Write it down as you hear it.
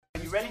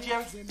ready,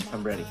 Jerry?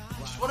 I'm ready.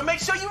 Just want to make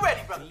sure you're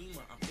ready, brother.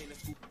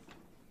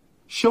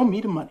 Show me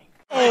the money.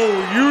 Oh,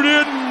 you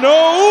didn't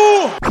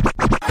know?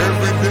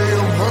 Every day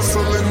I'm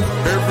hustling.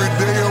 Every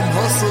day I'm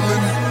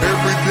hustling.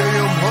 Every day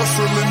I'm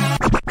hustling.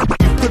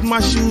 Put my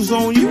shoes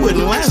on, you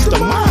wouldn't last a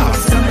mile.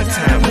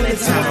 Summertime,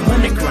 wintertime, I'm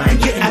on the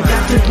grind. Yeah, I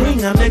got the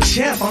ring, I'm the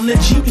champ, I'm the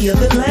genie of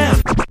the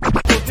lamp.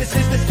 This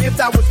is the gift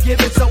I was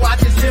given, so I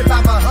just live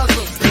by my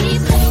hustle.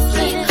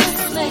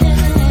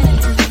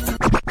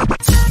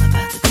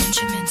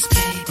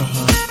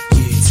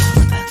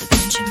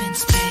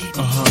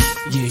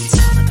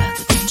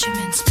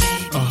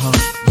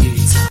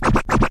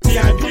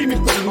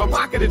 My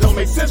pocket, it don't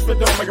make sense, but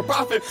don't make a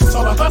profit.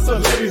 So I hustle,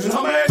 ladies and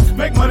homies,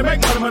 make money, money.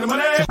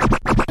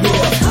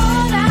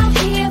 Hold out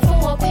here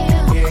for a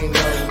pill.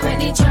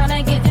 Ready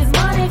tryna get this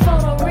money for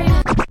the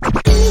real.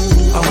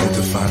 I want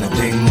to find a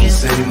thing to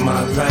save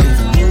my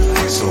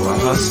life, so I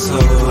hustle.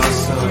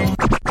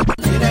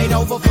 It ain't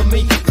over for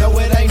me, no,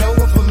 it ain't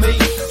over for me.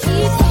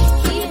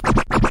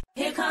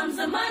 Here comes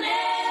the money.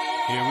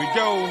 Here we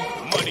go.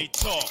 Money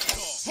talk.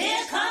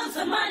 Here comes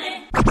the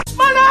money.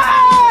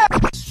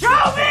 Show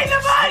me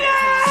the money!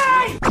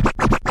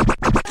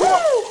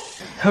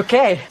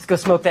 Okay, let's go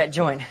smoke that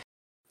joint.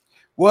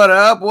 What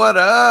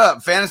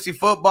up? Fantasy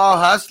Football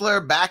Hustler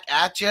back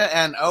at you.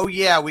 And oh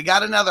yeah, we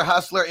got another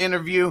Hustler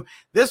interview.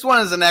 This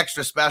one is an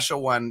extra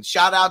special one.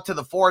 Shout out to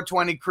the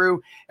 420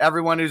 crew,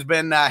 everyone who's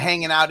been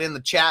hanging out in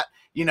the chat,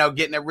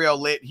 getting it real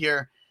lit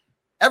here.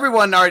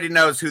 Everyone already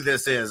knows who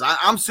this is.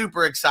 I'm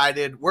super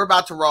excited. We're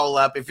about to roll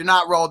up. If you're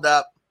not rolled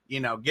up,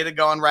 get it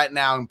going right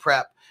now and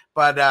prep.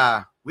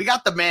 But we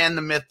got the man,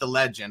 the myth, the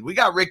legend. We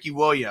got Ricky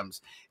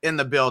Williams in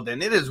the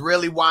building. It is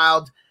really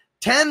wild.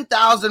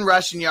 10,000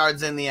 rushing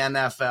yards in the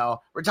NFL.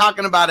 We're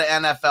talking about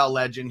an NFL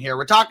legend here.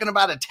 We're talking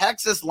about a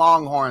Texas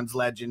Longhorns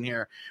legend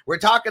here. We're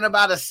talking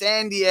about a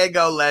San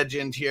Diego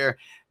legend here.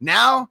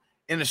 Now,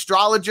 an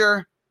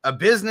astrologer, a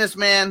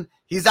businessman.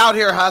 He's out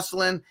here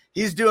hustling.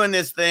 He's doing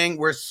this thing.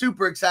 We're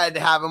super excited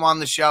to have him on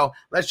the show.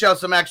 Let's show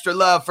some extra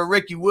love for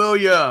Ricky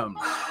Williams.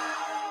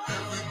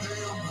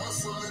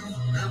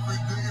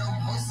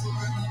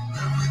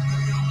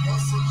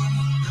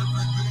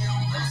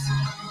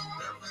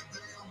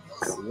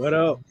 What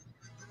up?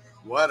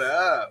 What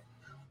up?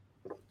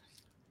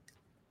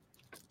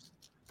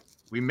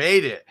 We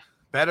made it.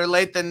 Better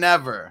late than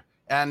never.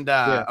 And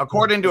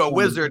according to a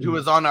wizard who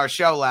was on our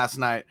show last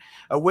night,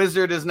 a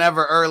wizard is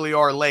never early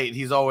or late.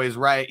 He's always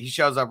right. He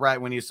shows up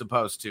right when he's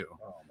supposed to.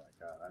 Oh, my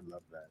God. I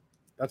love that.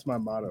 That's my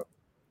motto.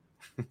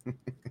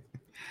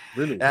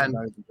 Really? And I'm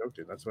not even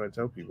joking. That's what I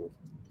tell people.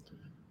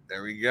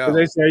 There we go.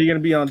 They say, are you going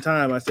to be on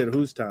time? I said,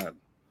 whose time?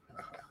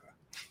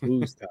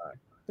 Whose time?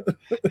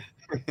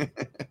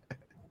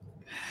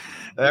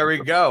 There we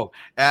go.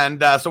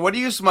 And so what are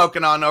you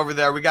smoking on over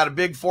there? We got a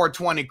big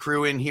 420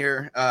 crew in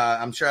here.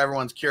 I'm sure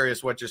everyone's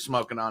curious what you're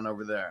smoking on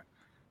over there.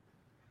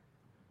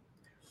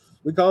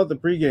 We call it the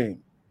pregame.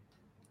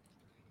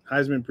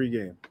 Heisman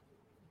pregame.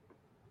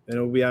 And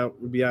it'll be out.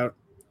 We'll be out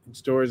in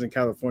stores in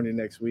California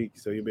next week,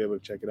 so you'll be able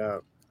to check it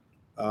out.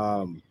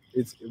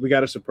 We got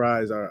to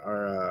surprise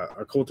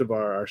our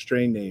cultivar, our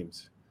strain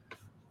names.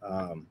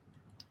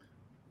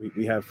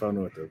 We have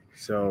fun with them.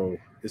 So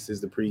this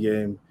is the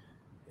pregame.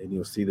 And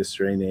you'll see the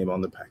strain name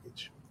on the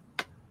package.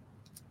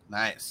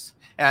 Nice.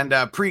 And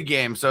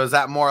pregame. So is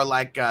that more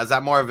like is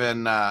that more of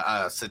an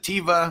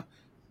sativa,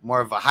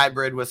 more of a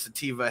hybrid with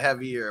sativa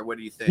heavy, or what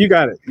do you think? You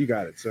got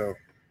it. So,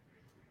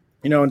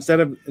 instead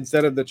of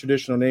the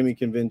traditional naming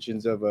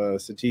conventions of a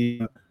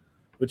sativa,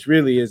 which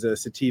really is a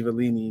sativa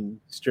leaning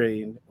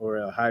strain or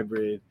a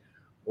hybrid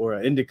or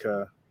an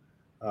indica,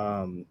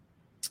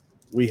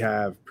 we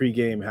have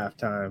pregame,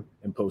 halftime,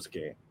 and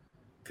postgame.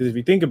 Because if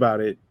you think about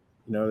it,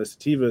 the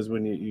sativa is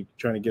when you're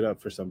trying to get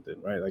up for something,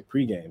 right? Like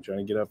pregame, trying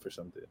to get up for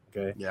something,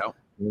 okay? Yeah.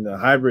 And the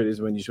hybrid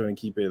is when you're trying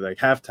to keep it like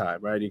halftime,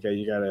 right? Okay,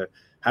 you got to,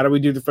 how do we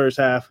do the first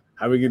half?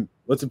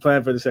 What's the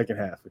plan for the second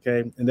half,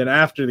 okay? And then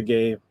after the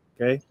game,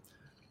 okay,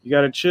 you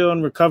got to chill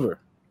and recover,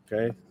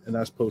 okay? And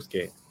that's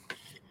post-game.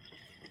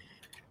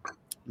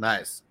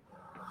 Nice.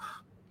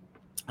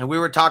 And we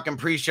were talking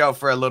pre-show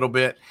for a little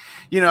bit,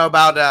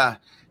 about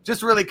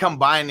just really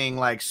combining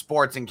like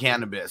sports and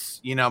cannabis,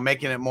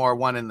 making it more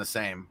one and the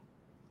same.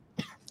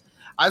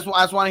 I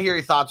just want to hear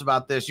your thoughts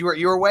about this. You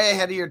were way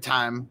ahead of your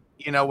time,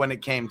 when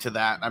it came to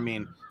that. I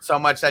mean, so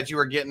much that you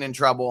were getting in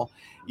trouble,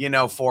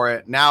 for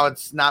it. Now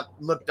it's not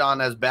looked on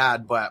as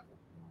bad, but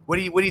what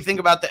do you think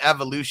about the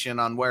evolution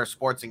on where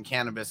sports and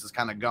cannabis is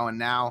kind of going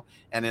now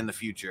and in the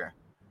future?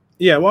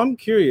 Yeah, well, I'm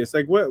curious.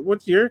 Like,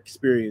 what's your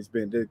experience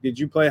been? Did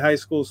you play high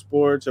school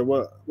sports,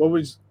 or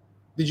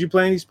did you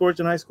play any sports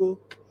in high school?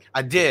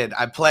 I did.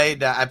 I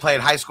played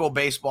high school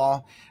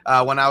baseball.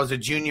 When I was a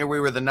junior, we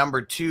were the number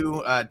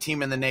 2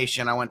 team in the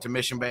nation. I went to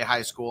Mission Bay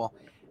High School.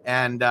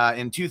 And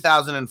in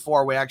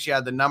 2004, we actually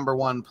had the number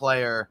 1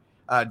 player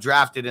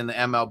drafted in the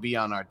MLB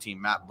on our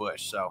team, Matt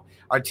Bush. So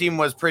our team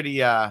was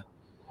pretty our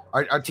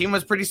team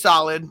was pretty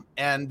solid,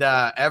 and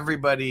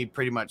everybody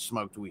pretty much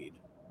smoked weed.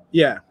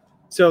 Yeah.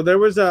 So there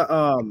was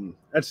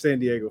that's San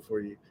Diego for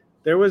you.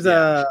 There was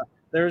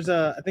There's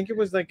a, I think it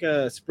was like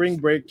a spring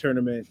break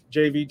tournament,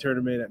 JV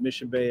tournament at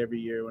Mission Bay every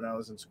year when I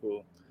was in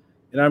school.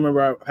 And I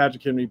remember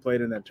Patrick Henry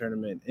played in that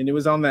tournament, and it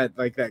was on that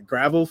that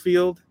gravel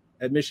field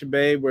at Mission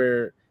Bay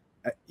where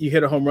you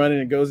hit a home run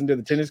and it goes into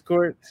the tennis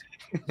court.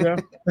 You know?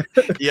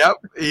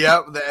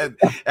 Yep.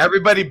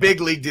 Everybody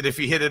big leagued it if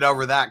you hit it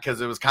over that because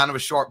it was kind of a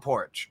short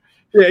porch.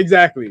 Yeah,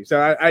 exactly.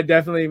 So I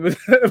definitely was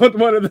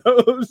one of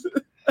those.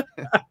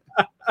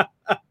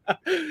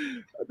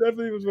 I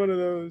definitely was one of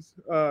those,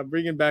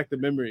 bringing back the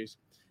memories.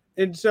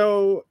 And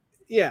so,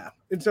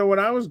 when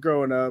I was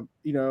growing up,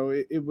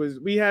 it was,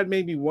 we had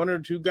maybe one or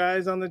two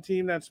guys on the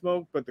team that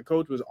smoked, but the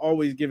coach was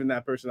always giving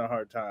that person a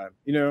hard time.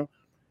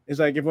 It's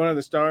like if one of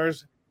the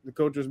stars, the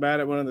coach was mad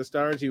at one of the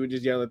stars, he would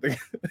just yell at the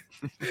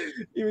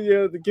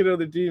kid on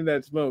the team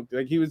that smoked.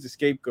 Like he was the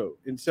scapegoat.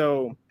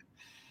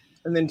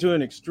 And then to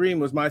an extreme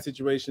was my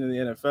situation in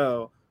the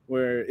NFL,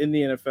 where in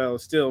the NFL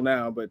still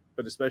now, but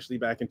especially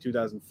back in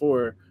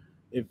 2004,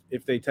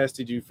 if they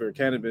tested you for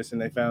cannabis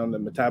and they found the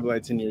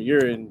metabolites in your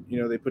urine,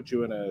 they put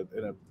you in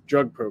a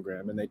drug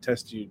program and they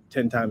test you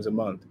 10 times a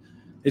month.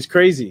 It's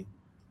crazy.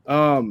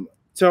 So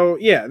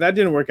that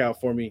didn't work out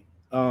for me.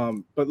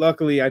 But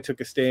luckily I took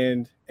a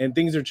stand and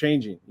things are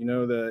changing.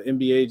 The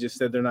NBA just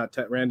said they're not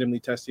randomly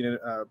testing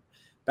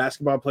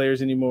basketball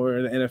players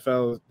anymore. The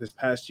NFL this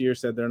past year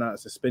said they're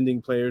not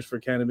suspending players for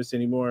cannabis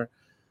anymore.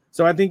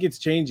 So I think it's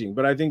changing,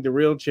 but I think the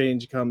real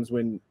change comes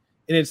when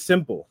it's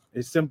simple.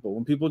 It's simple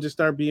when people just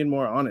start being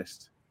more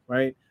honest,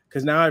 right?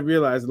 Because now I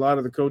realize a lot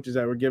of the coaches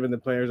that were giving the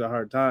players a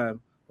hard time,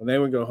 when they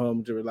would go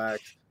home to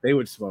relax, they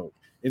would smoke.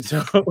 And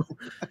so,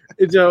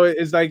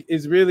 it's like,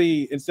 it's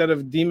really, instead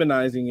of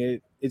demonizing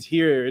it, it's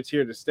here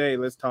to stay.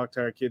 Let's talk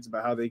to our kids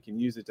about how they can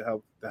use it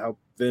to help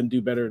them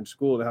do better in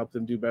school, to help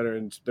them do better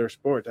in their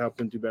sport, to help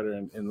them do better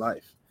in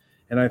life.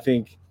 And I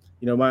think,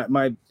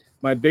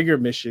 my bigger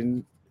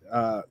mission,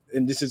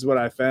 and this is what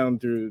I found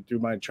through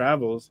my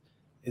travels,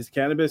 is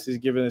cannabis has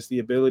given us the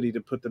ability to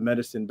put the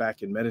medicine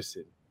back in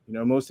medicine.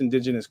 Most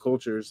indigenous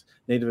cultures,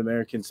 Native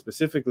Americans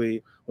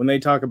specifically, when they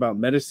talk about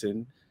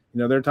medicine,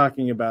 they're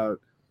talking about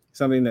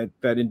something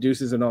that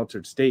induces an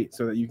altered state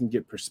so that you can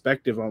get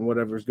perspective on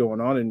whatever's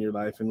going on in your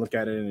life and look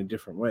at it in a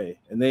different way.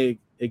 And they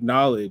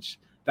acknowledge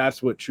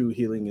that's what true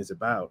healing is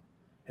about.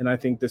 And I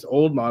think this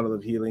old model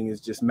of healing is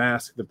just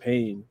mask the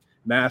pain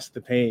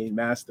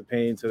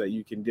so that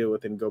you can deal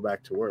with it and go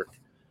back to work.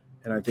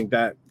 And I think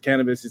that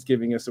cannabis is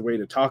giving us a way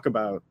to talk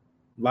about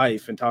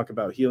life and talk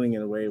about healing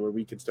in a way where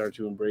we can start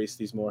to embrace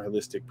these more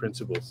holistic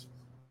principles.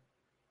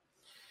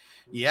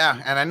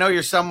 Yeah. And I know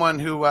you're someone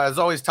who has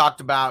always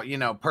talked about,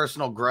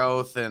 personal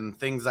growth and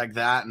things like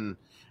that. And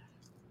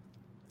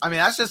I mean,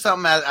 that's just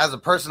something as a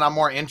person I'm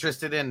more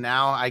interested in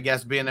now, I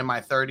guess, being in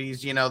my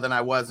 30s, than I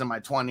was in my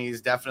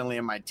 20s, definitely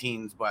in my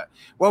teens. But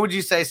what would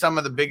you say some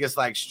of the biggest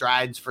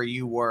strides for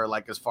you were,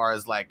 as far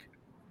as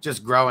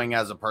just growing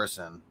as a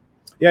person?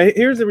 Yeah,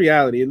 here's the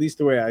reality, at least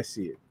the way I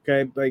see it.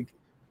 Okay.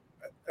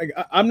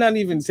 I'm not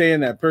even saying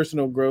that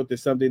personal growth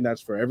is something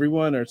that's for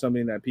everyone or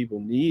something that people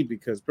need,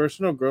 because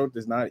personal growth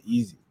is not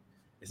easy.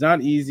 It's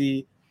not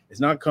easy. It's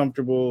not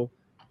comfortable.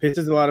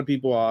 Pisses a lot of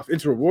people off.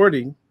 It's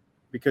rewarding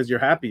because you're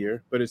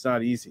happier, but it's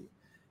not easy.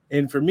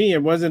 And for me,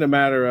 it wasn't a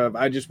matter of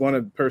I just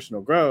wanted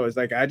personal growth. It's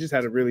like I just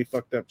had a really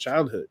fucked up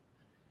childhood.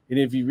 And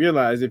if you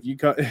realize if you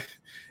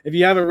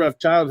have a rough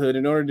childhood,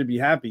 in order to be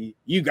happy,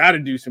 you got to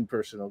do some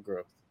personal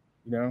growth.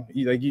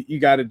 You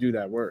got to do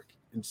that work.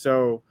 And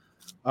so,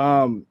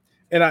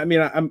 and I mean,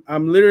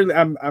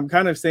 I'm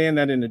kind of saying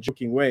that in a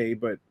joking way,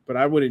 but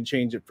I wouldn't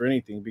change it for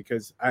anything,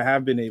 because I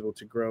have been able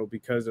to grow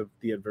because of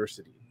the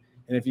adversity.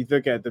 And if you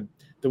look at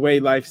the way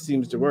life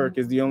seems to work,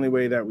 is the only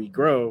way that we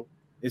grow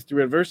is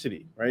through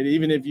adversity, right?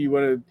 Even if you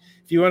want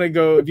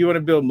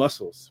to build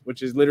muscles,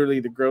 which is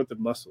literally the growth of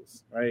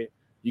muscles, right?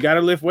 You got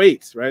to lift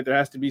weights, right? There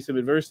has to be some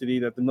adversity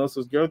that the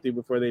muscles go through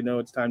before they know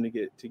it's time to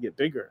get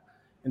bigger.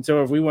 And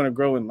so if we want to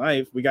grow in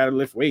life, we got to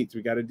lift weights.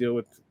 We got to deal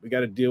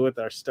with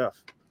our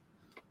stuff.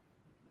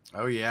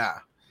 Oh yeah.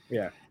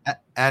 Yeah.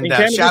 And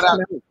shout out.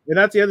 And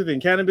that's the other thing.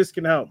 Cannabis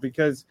can help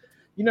because,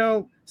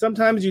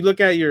 sometimes you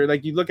look at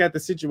the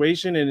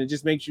situation and it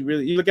just makes you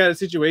you look at a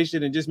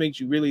situation and it just makes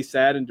you really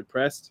sad and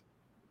depressed,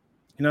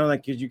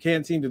 because you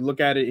can't seem to look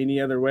at it any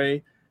other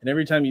way. And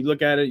every time you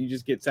look at it, you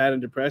just get sad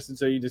and depressed. And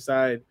so you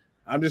decide,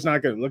 I'm just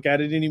not going to look at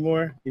it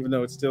anymore, even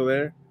though it's still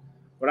there.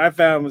 What I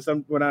found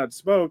when I would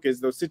smoke is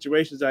those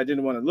situations I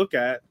didn't want to look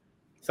at,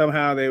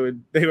 somehow they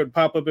would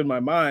pop up in my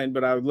mind,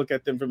 but I would look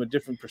at them from a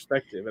different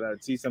perspective and I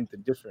would see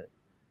something different,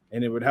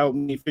 and it would help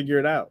me figure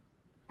it out.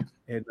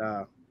 And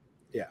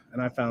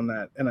and I found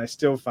that, and I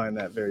still find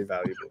that very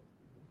valuable.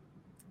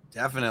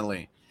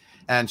 Definitely.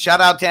 And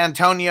shout out to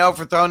Antonio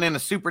for throwing in a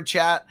super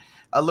chat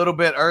a little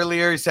bit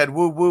earlier. He said,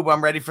 whoop, whoop,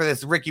 I'm ready for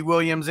this Ricky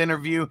Williams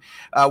interview.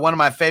 One of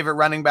my favorite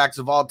running backs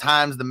of all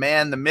times, the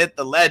man, the myth,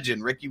 the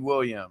legend, Ricky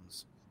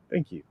Williams.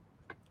 Thank you.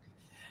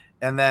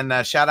 And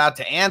then shout out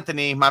to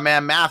Anthony, my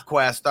man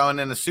MathQuest, throwing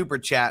in a super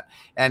chat.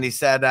 And he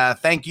said,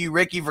 thank you,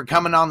 Ricky, for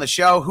coming on the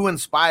show. Who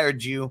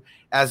inspired you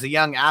as a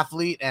young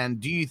athlete?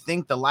 And do you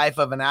think the life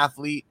of an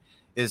athlete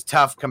is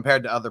tough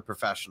compared to other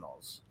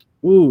professionals?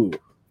 Ooh,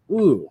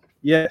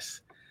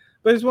 yes.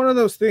 But it's one of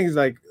those things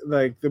like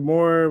the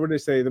more, what do they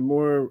say, the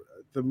more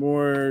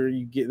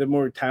you get, the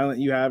more talent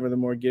you have or the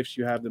more gifts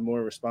you have, the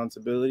more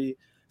responsibility.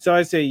 So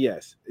I say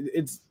yes.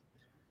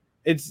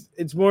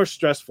 It's more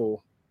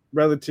stressful,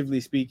 relatively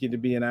speaking, to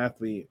be an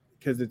athlete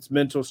because it's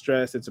mental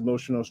stress, it's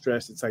emotional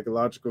stress, it's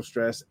psychological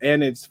stress,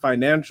 and it's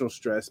financial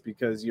stress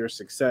because your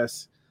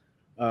success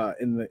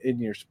in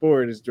your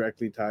sport is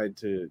directly tied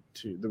to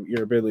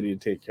your ability to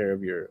take care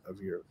of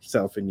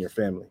yourself and your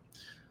family.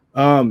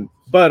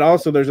 But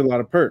also there's a lot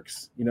of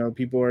perks. You know,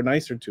 people are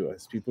nicer to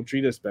us. People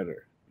treat us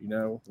better.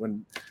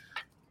 When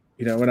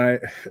I,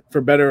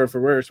 for better or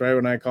for worse, right?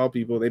 When I call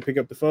people, they pick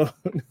up the phone.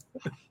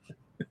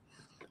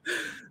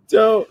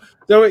 so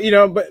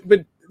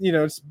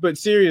but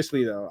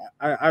seriously though,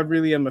 I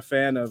really am a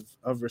fan of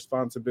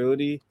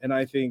responsibility, and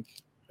I think,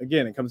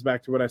 again, it comes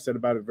back to what I said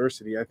about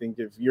adversity. I think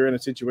if you're in a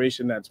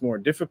situation that's more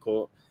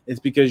difficult, it's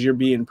because you're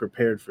being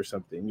prepared for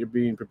something. You're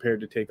being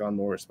prepared to take on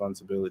more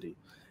responsibility.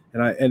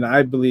 And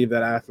I believe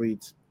that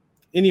athletes,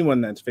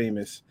 anyone that's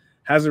famous,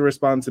 has a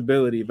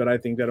responsibility, but I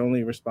think that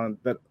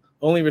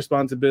only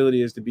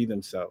responsibility is to be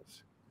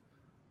themselves.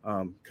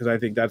 Because I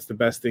think that's the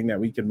best thing that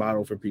we can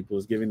model for people,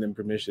 is giving them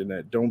permission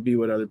that don't be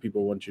what other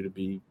people want you to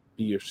be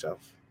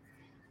yourself.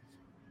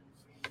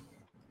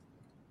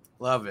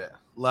 Love it.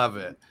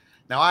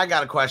 Now I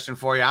got a question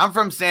for you. I'm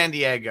from San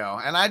Diego,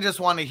 and I just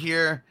want to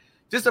hear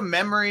just a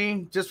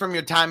memory just from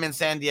your time in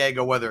San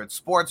Diego, whether it's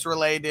sports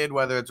related,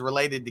 whether it's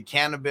related to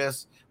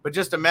cannabis, but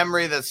just a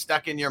memory that's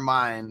stuck in your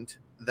mind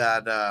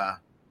that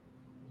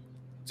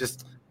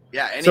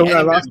So when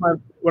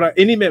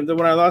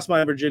I lost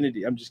my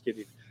virginity, I'm just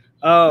kidding.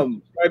 Right,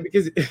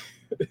 because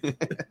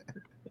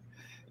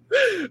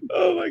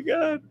oh my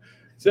God.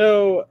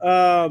 So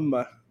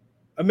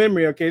a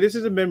memory. Okay, this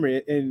is a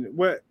memory. And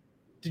what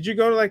did you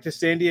go to, like, the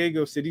San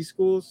Diego city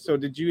schools? So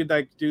did you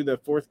like do the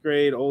 4th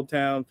grade Old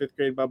Town, 5th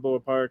grade Balboa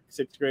Park,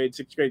 6th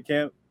grade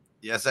camp?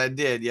 Yes, I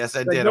did.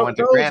 I went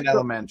to Grand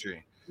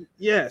Elementary.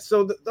 Yeah.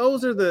 So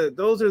those are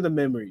the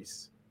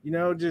memories.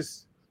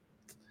 Just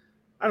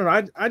I don't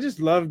know. I just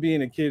love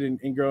being a kid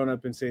and growing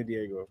up in San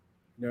Diego.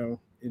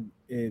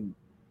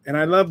 And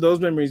I love those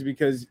memories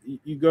because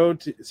you go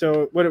to.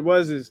 So what it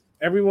was is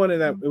everyone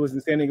it was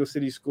in San Diego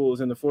City schools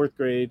in the 4th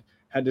grade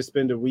had to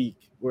spend a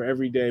week where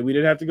every day we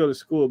didn't have to go to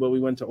school, but we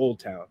went to Old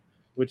Town,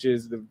 which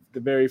is the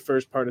very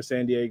first part of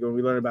San Diego, and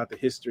we learn about the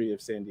history of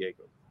San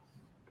Diego.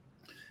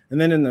 And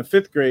then in the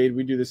 5th grade,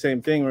 we do the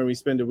same thing where we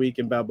spend a week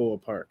in Balboa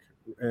Park,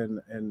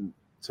 and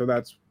so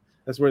that's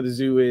where the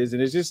zoo is,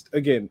 and it's just,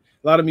 again,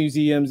 a lot of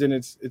museums, and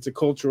it's a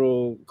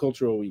cultural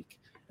week.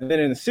 And then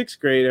in the 6th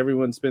grade,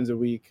 everyone spends a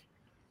week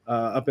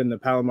up in the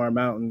Palomar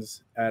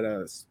Mountains at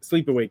a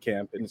sleepaway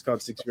camp, and it's called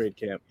 6th grade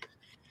camp.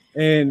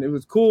 And it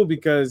was cool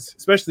because,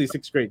 especially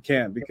 6th grade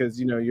camp, because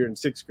you're in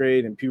 6th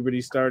grade and puberty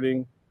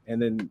starting,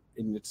 and then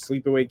in the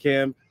sleepaway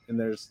camp, and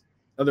there's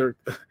other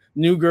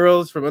new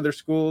girls from other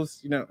schools.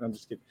 I'm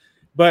just kidding,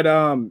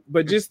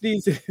 but just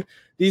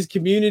these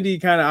community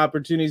kind of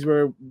opportunities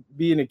where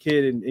being a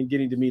kid and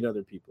getting to meet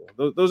other people.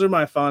 Those are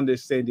my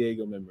fondest San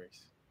Diego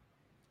memories.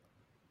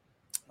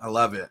 I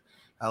love it.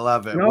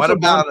 What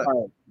about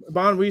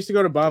we used to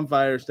go to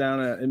bonfires down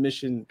in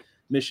Mission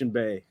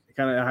Bay,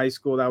 kind of at high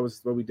school. That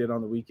was what we did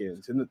on the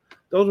weekends, and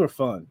those were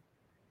fun.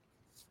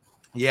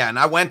 Yeah, and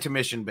I went to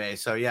Mission Bay,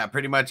 so yeah,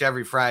 pretty much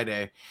every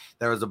Friday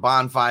there was a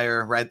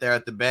bonfire right there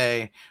at the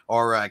bay,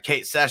 or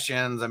Kate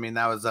Sessions. I mean,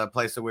 that was a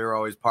place that we were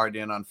always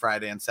partying on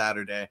Friday and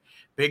Saturday.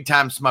 Big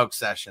time smoke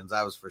sessions,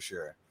 that was for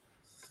sure.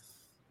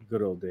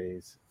 Good old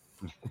days.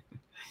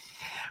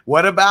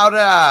 What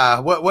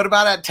about what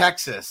about at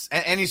Texas?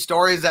 Any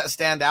stories that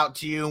stand out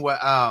to you? What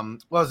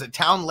was it,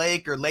 Town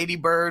Lake or Lady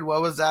Bird?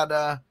 What was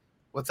that?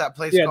 What's that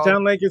place called? Yeah,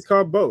 Town Lake is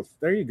called both.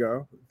 There you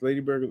go. Lady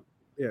Bird.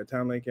 Yeah,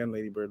 Town Lake and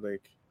Lady Bird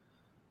Lake.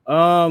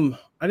 I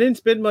didn't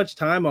spend much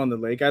time on the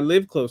lake. I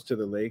lived close to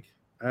the lake.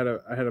 I had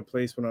a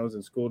place when I was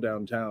in school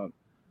downtown.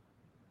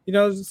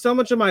 So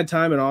much of my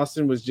time in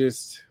Austin was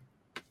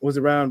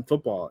around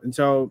football. And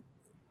so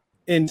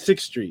in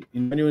 6th Street,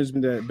 anyone who's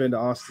been to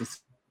Austin,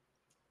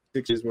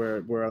 6 is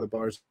where all the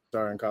bars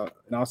are in college,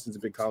 and Austin's a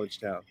big college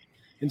town.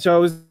 And so it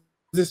was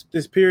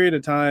this period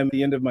of time,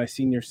 the end of my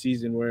senior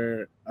season,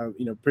 where I,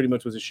 pretty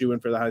much was a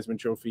shoo-in for the Heisman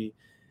Trophy,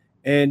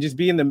 and just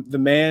being the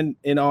man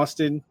in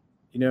Austin,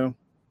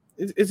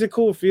 it's a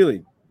cool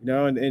feeling,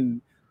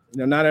 and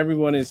not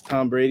everyone is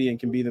Tom Brady and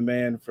can be the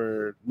man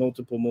for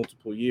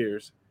multiple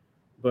years,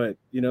 but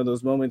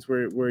those moments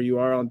where you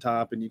are on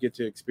top and you get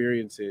to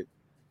experience it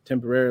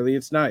temporarily,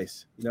 it's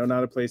nice.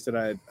 Not a place that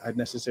I'd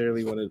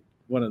necessarily want to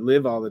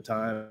live all the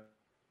time,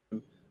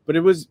 but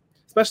it was,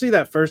 especially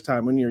that first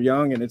time when you're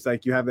young and it's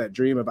like you have that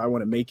dream of I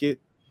want to make it,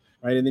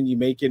 right? And then you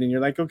make it and you're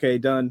like, okay,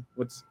 done.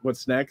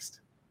 What's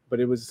next? But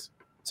it was,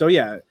 so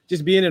yeah,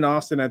 just being in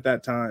Austin at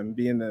that time,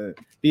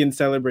 being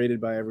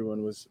celebrated by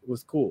everyone was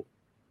cool.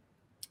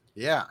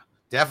 Yeah,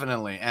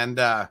 definitely. And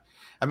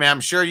I'm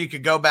sure you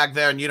could go back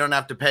there and you don't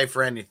have to pay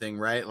for anything,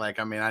 right? Like,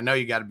 I know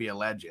you got to be a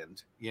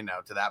legend,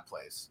 to that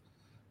place.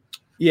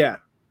 Yeah.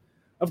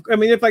 I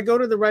mean, if I go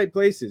to the right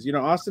places,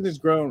 Austin has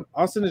grown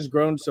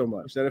so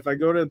much that if I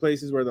go to the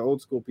places where the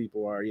old school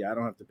people are, I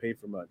don't have to pay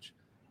for much.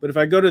 But if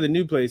I go to the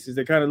new places,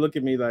 they kind of look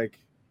at me like,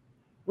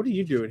 what are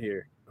you doing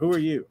here? Who are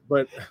you?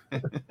 But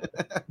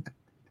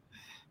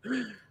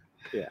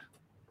yeah.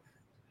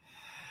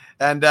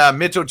 And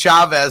Mitchell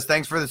Chavez,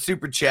 thanks for the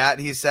super chat.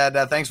 He said,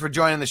 thanks for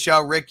joining the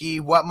show, Ricky.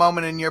 What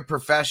moment in your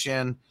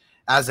profession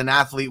as an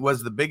athlete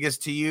was the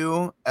biggest to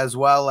you, as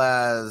well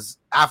as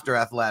after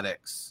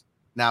athletics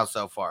now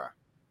so far?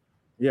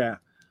 Yeah.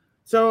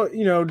 So,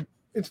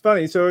 it's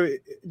funny. So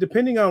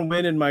depending on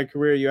when in my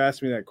career you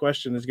ask me that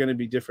question, there's going to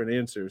be different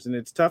answers. And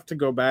it's tough to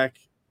go back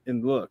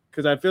and look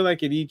because I feel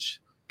like at each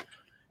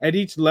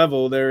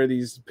level, there are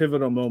these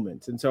pivotal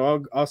moments. And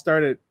so I'll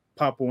start at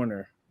Pop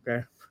Warner.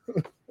 Okay.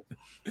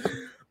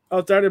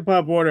 I'll start at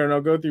Pop Warner and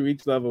I'll go through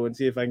each level and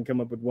see if I can come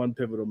up with one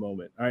pivotal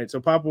moment. All right. So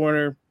Pop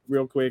Warner,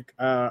 real quick.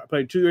 I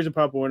played 2 years of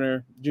Pop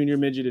Warner, junior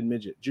midget and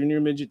midget. Junior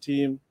midget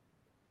team.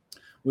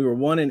 We were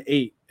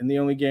 1-8, and the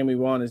only game we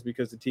won is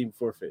because the team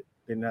forfeit.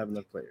 They didn't have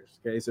enough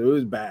players. Okay, so it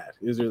was bad.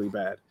 It was really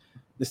bad.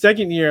 The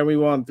second year, we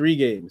won 3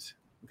 games.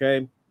 Okay,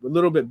 a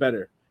little bit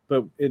better.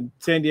 But in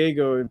San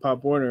Diego and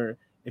Pop Warner,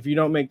 if you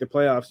don't make the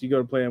playoffs, you go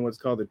to play in what's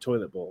called the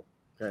toilet bowl.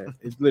 Okay,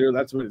 it's literally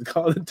that's what it's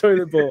called, the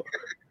toilet bowl.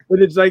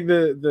 But it's like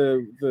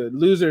the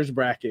losers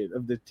bracket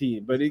of the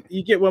team. But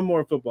you get one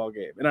more football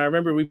game. And I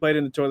remember we played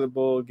in the toilet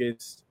bowl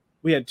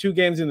we had 2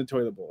 games in the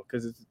toilet bowl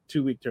because it's a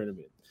 2-week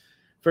tournament.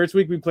 First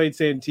week we played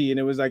Santee, and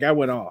it was like I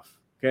went off.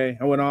 Okay,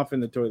 I went off in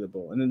the toilet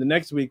bowl, and then the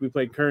next week we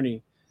played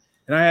Kearney,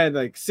 and I had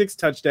like 6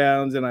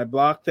 touchdowns, and I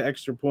blocked the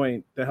extra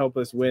point to help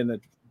us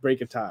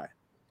break a tie.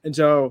 And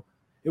so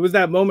it was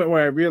that moment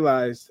where I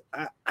realized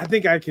I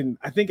think I can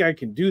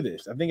do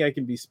this. I think I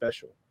can be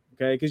special.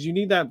 Okay, because you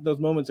need those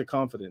moments of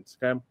confidence.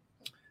 Okay,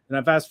 and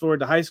I fast forward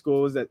to high school.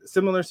 It was that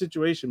similar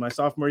situation. My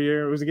sophomore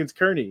year, it was against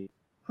Kearney.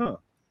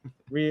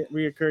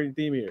 Reoccurring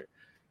theme here.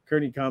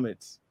 Kearney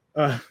comments.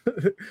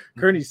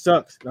 Kearney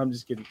sucks. I'm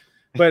just kidding.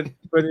 But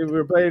we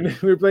were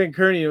playing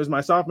Kearney. It was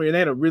my sophomore year, and they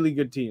had a really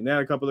good team. They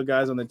had a couple of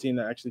guys on the team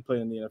that actually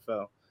played in the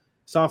NFL.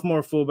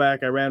 Sophomore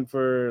fullback, I ran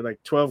for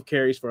like 12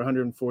 carries for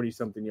 140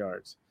 something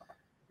yards,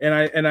 and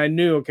I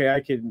knew, okay,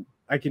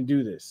 I can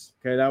do this.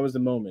 Okay, that was the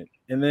moment.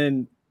 And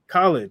then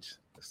college,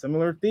 a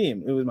similar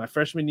theme. It was my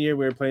freshman year.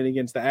 We were playing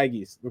against the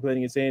Aggies. We're playing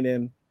against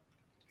A&M.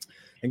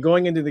 And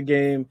going into the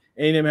game,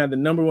 A&M had the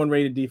number 1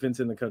 rated defense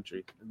in the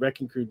country, the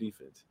Wrecking Crew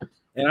defense.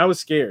 And I was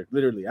scared,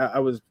 literally. I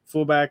was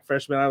fullback,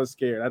 freshman. I was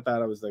scared. I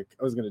thought I was going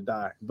to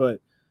die. But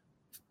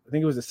I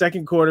think it was the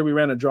second quarter. We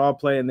ran a draw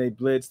play, and they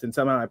blitzed, and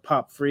somehow I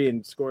popped free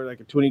and scored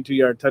like a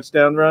 22-yard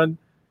touchdown run.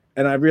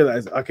 And I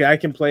realized, okay, I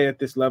can play at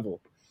this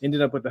level.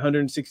 Ended up with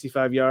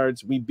 165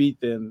 yards. We beat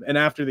them. And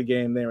after the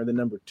game, they were the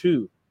number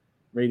 2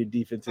 rated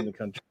defense in the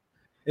country.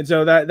 And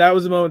so that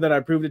was the moment that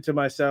I proved it to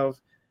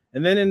myself.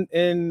 And then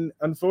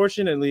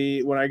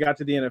unfortunately, when I got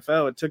to the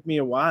NFL, it took me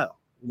a while.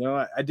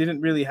 I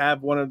didn't really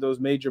have one of those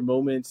major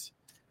moments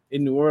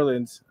in New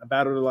Orleans. I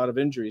battled a lot of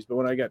injuries, but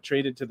when I got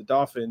traded to the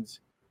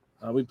Dolphins,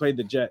 we played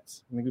the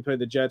Jets. I think we played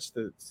the Jets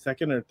the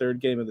second or third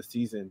game of the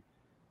season.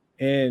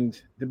 And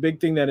the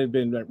big thing that had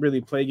been really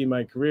plaguing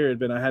my career had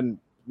been I hadn't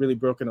really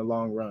broken a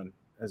long run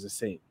as a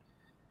Saint.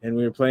 And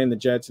we were playing the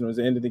Jets, and it was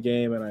the end of the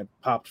game, and I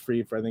popped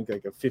free for, I think,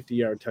 like a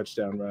 50-yard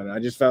touchdown run. And I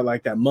just felt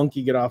like that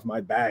monkey get off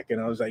my back,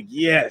 and I was like,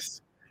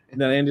 yes. And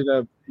then I ended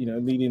up,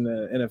 leading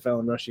the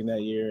NFL in rushing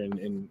that year,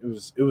 and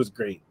it was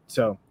great.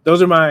 So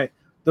those are my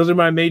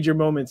major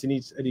moments at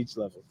each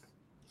level.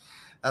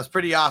 That's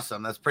pretty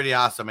awesome.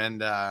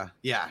 And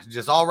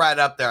just all right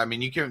up there. I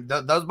mean,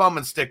 those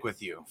moments stick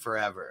with you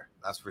forever.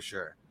 That's for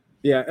sure.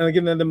 Yeah, and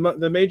again,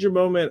 the major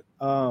moment,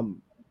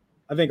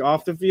 I think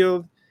off the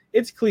field,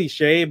 it's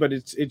cliche, but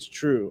it's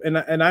true. And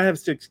I have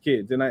 6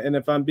 kids, and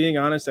if I'm being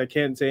honest, I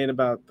can't say it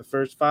about the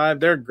first 5.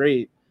 They're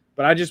great.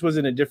 But I just was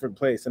in a different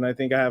place. And I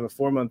think I have a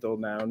 4-month-old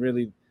now. And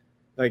really,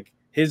 like,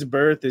 his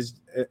birth is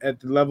at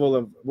the level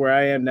of where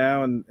I am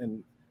now,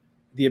 and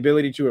the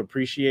ability to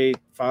appreciate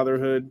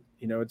fatherhood.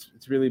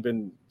 It's really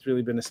been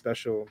a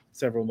special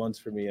several months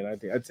for me. And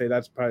I'd say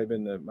that's probably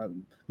been my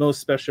most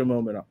special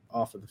moment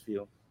off of the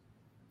field.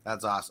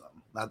 That's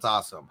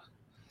awesome.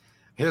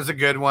 Here's a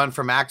good one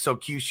from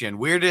Axocution.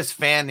 Weirdest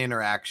fan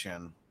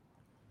interaction.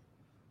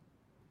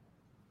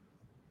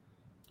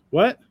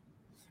 What?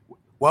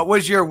 What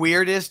was your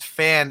weirdest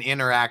fan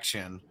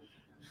interaction?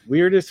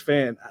 Weirdest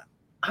fan?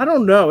 I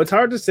don't know. It's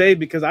hard to say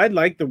because I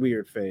like the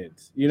weird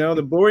fans.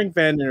 The boring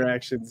fan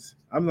interactions,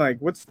 I'm like,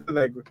 what's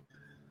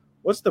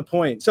the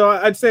point? So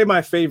I'd say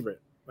my favorite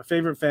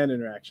fan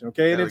interaction,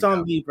 okay? And it's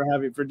on me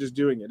for just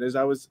doing it. Is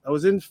I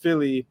was in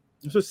Philly.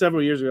 This was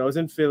several years ago. I was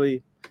in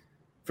Philly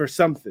for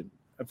some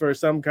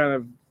kind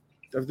of,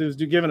 I was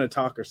giving a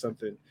talk or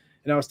something.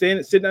 And I was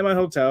sitting at my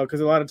hotel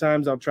because a lot of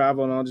times I'll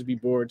travel and I'll just be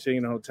bored sitting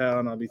in a hotel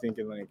and I'll be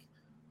thinking like,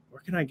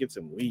 where can I get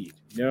some weed,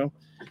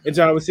 And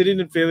so I was sitting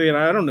in Philly, and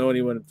I don't know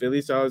anyone in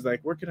Philly, so I was like,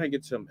 where can I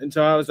get some? And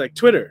so I was like,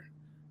 Twitter.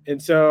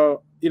 And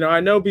so, I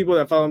know people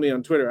that follow me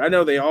on Twitter. I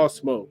know they all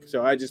smoke,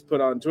 so I just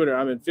put on Twitter,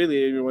 I'm in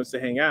Philly, everyone wants to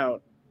hang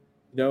out.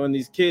 you know, and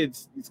these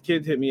kids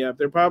hit me up.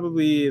 They're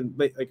probably in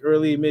like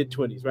early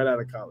mid-20s, right out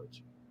of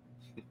college.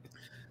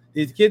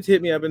 These kids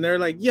hit me up and they're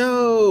like,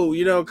 yo,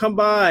 you know, come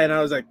by. And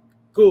I was like,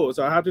 cool.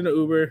 So I hopped in an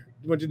Uber,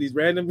 went to these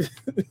random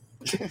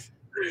kids'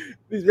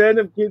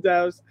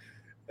 house,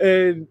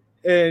 and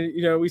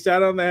you know, we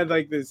sat on that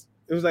like this.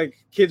 It was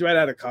like kids right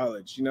out of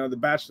college, you know, the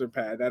bachelor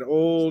pad, that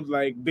old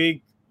like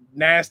big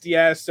nasty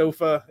ass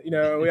sofa. You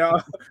know, we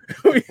all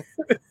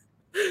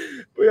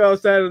we all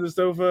sat on the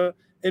sofa.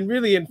 And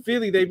really in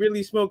Philly, they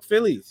really smoke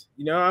Phillies.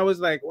 You know, I was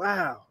like,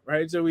 wow,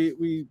 right? So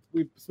we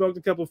smoked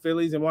a couple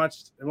Phillies and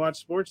watched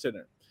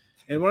SportsCenter.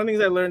 And one of the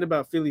things I learned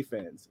about Philly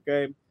fans,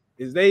 okay,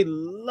 is they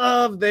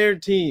love their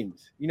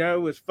teams. You know, it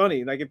was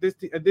funny. Like at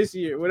this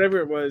year, whatever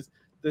it was,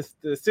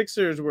 the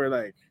Sixers were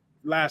like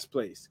last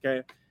place,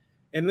 okay?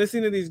 And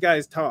listening to these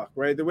guys talk,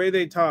 right? The way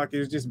they talk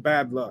is just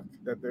bad luck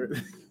that they're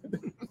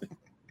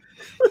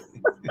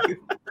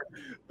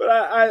But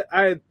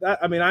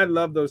I mean, I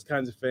love those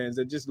kinds of fans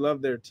that just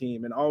love their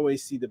team and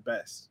always see the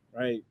best,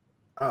 right?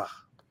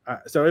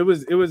 So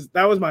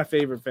that was my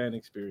favorite fan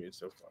experience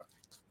so far.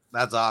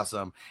 That's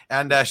awesome.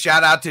 And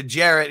shout out to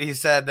Jarrett. He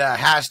said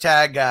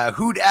hashtag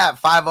Hoot at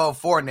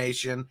 504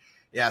 Nation.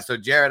 Yeah, so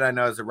Jarrett, I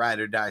know, is a ride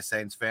or die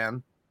Saints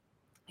fan.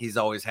 He's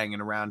always hanging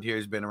around here.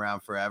 He's been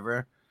around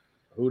forever.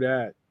 Who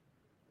dat?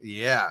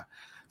 Yeah.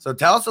 So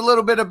tell us a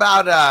little bit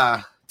about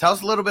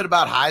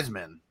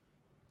Heisman.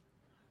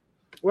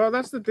 Well,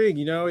 that's the thing,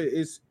 you know,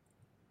 it's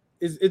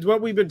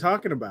what we've been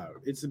talking about.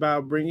 It's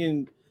about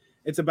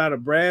a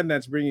brand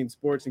that's bringing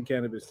sports and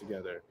cannabis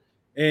together.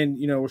 And,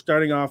 you know, we're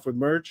starting off with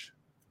merch,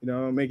 you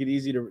know, make it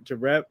easy to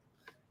rep.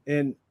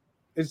 And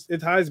it's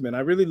Heisman.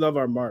 I really love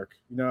our mark.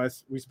 You know,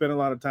 we spent a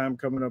lot of time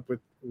coming up with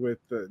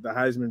the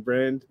Heisman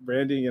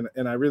branding,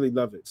 and I really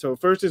love it. So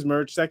first is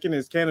merch. Second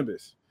is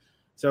cannabis.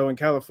 So in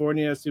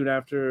California, soon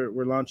after,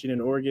 we're launching in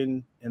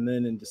Oregon. And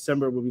then in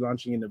December, we'll be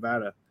launching in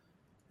Nevada.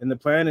 And the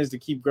plan is to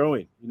keep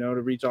growing, you know,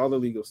 to reach all the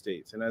legal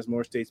states. And as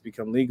more states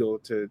become legal,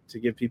 to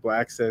give people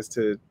access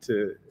to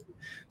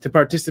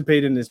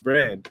participate in this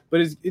brand.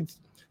 But it's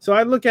so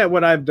I look at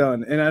what I've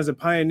done, and as a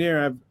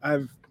pioneer,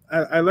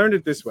 I learned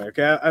it this way.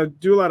 Okay, I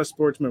do a lot of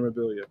sports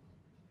memorabilia,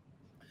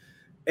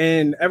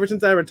 and ever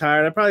since I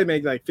retired, I probably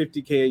make like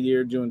 $50K a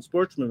year doing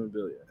sports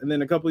memorabilia. And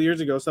then a couple of years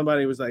ago,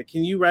 somebody was like,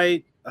 "Can you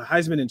write a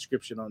Heisman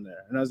inscription on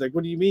there?" And I was like,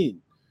 "What do you mean?"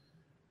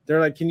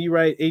 They're like, "Can you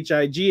write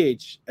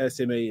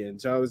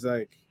HIGHSMAN?" So I was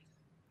like,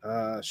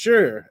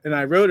 sure. And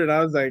I wrote it.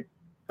 I was like,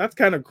 that's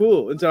kind of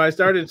cool. And so I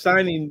started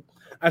signing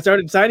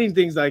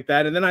things like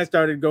that. And then I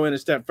started going a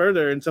step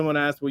further, and someone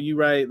asked, will you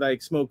write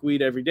like smoke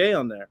weed every day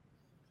on there?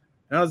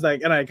 And I was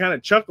like, and I kind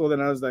of chuckled,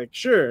 and I was like,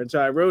 sure. And so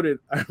I wrote it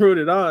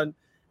on.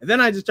 And then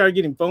I just started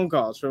getting phone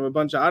calls from a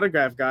bunch of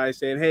autograph guys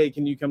saying, hey,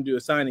 can you come do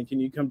a signing? Can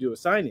you come do a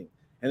signing?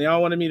 And they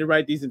all wanted me to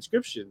write these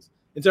inscriptions.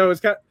 And so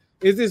it's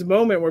this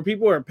moment where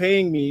people are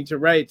paying me to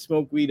write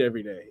smoke weed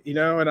every day, you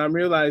know? And I'm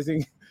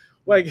realizing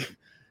like,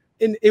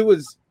 and it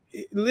was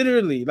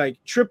literally like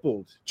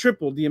tripled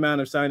the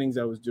amount of signings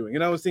I was doing.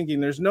 And I was thinking,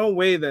 there's no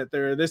way that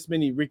there are this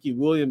many Ricky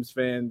Williams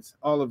fans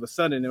all of a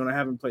sudden when I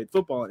haven't played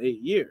football in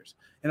 8 years.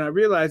 And I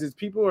realized is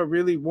people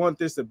really want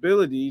this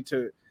ability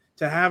to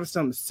have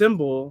some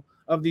symbol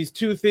of these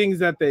two things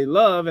that they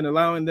love and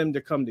allowing them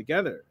to come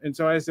together. And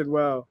so I said,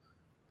 well,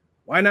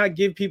 why not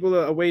give people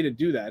a way to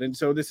do that? And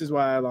so this is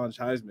why I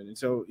launched Heisman. And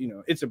so, you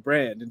know, it's a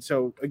brand. And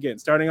so again,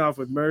 starting off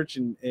with merch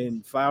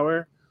and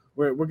flower,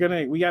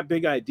 we got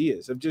big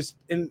ideas of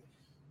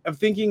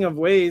thinking of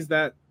ways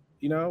that,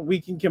 you know,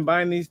 we can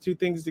combine these two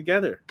things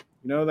together.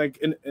 You know,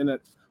 like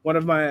one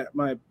of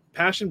my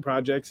passion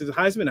projects is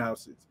Heisman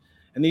houses,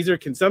 and these are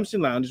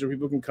consumption lounges where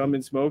people can come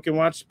and smoke and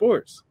watch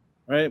sports,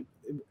 right?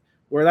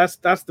 Where that's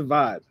the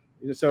vibe.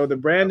 So the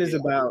brand is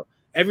about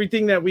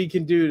everything that we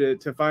can do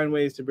to find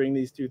ways to bring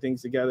these two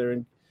things together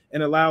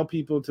and allow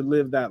people to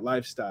live that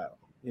lifestyle,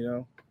 you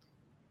know,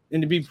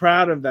 and to be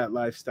proud of that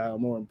lifestyle,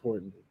 more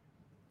importantly.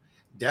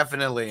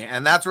 Definitely.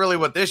 And that's really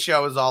what this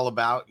show is all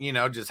about, you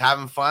know, just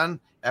having fun.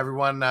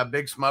 Everyone,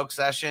 big smoke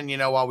session, you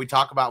know, while we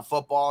talk about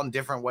football in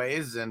different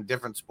ways and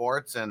different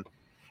sports. And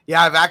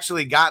yeah, I've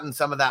actually gotten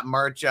some of that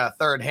merch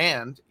third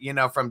hand, you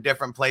know, from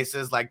different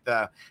places like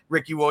the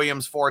Ricky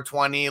Williams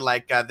 420,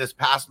 like this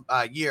past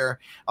year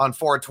on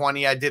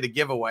 420, I did a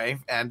giveaway,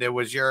 and it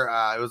was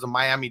a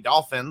Miami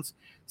Dolphins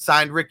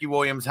signed Ricky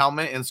Williams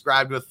helmet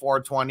inscribed with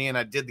 420. And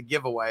I did the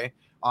giveaway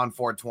on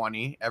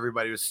 420.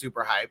 Everybody was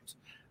super hyped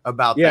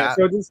about that.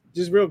 So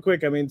just real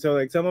quick, I mean, so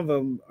like some of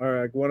them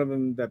are like, one of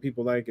them that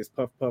people like is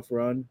Puff Puff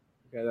Run.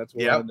 Okay, that's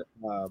one.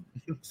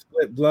 Yep.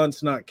 Split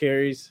blunts, not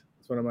carries.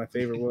 It's one of my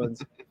favorite ones.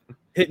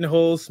 Hitting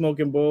holes,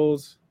 smoking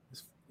bowls.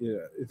 Yeah.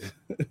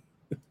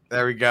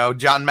 There we go.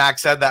 John Mack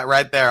said that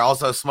right there.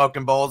 Also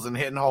smoking bowls and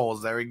hitting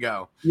holes. There we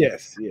go.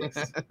 Yes. Yeah.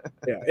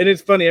 And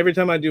it's funny, every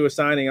time I do a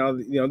signing,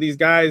 these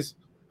guys,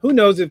 who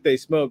knows if they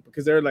smoke,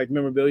 because they're like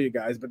memorabilia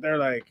guys, but they're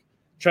like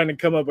trying to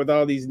come up with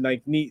all these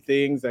like neat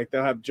things. Like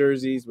they'll have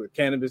jerseys with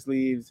cannabis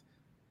leaves.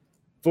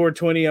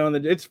 420 on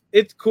the.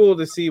 It's cool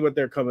to see what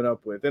they're coming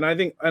up with, and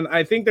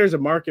I think there's a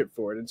market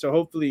for it, and so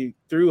hopefully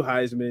through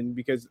Heisman,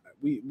 because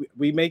we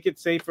make it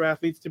safe for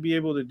athletes to be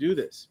able to do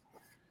this.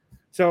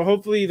 So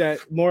hopefully that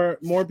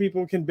more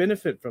people can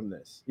benefit from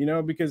this,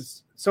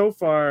 because so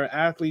far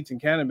athletes in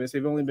cannabis,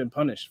 they've only been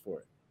punished for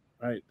it,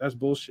 right? That's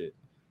bullshit.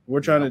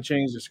 We're trying to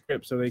change the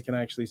script so they can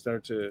actually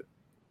start to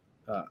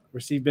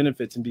receive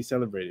benefits and be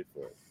celebrated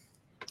for it.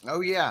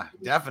 Oh yeah,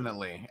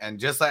 definitely. And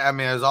just like,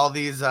 there's all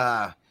these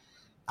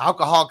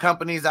alcohol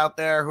companies out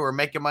there who are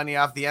making money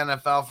off the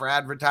NFL for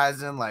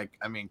advertising. Like,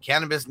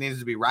 cannabis needs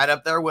to be right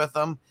up there with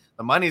them.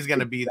 The money's going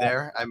to be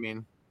there.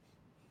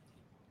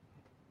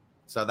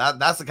 So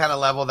that's the kind of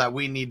level that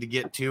we need to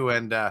get to.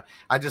 And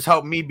I just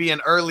hope me being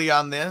early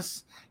on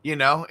this,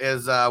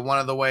 is one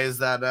of the ways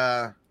that,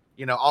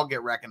 I'll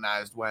get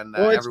recognized when.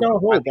 Well, it's no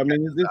hope.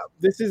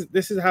 This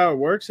is how it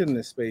works in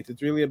this space.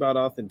 It's really about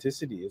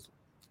authenticity.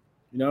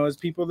 As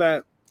people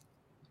that,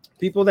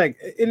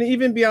 and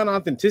even beyond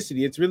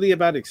authenticity, it's really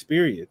about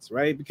experience,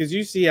 right? Because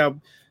you see how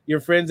your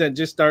friends that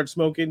just start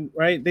smoking,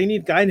 right? They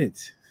need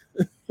guidance.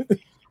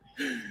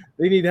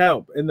 They need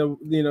help. And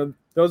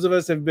those of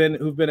us who've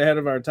been ahead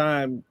of our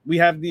time, we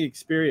have the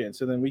experience,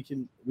 so then we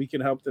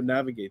can help them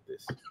navigate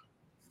this.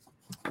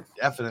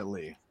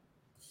 Definitely.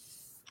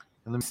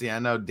 And let me see. I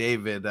know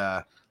David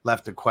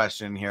left a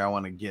question here. I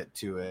want to get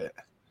to it.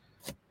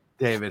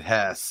 David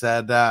Hess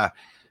said,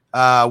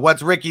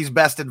 what's Ricky's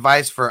best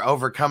advice for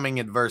overcoming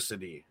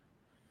adversity?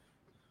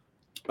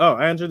 Oh,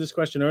 I answered this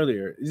question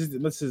earlier.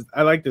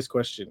 I like this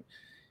question.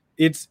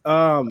 It's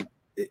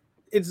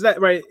that,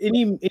 right?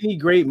 Any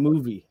great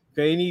movie,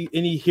 okay?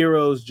 Any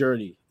hero's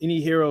journey,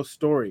 any hero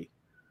story.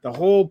 The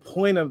whole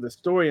point of the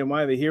story and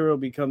why the hero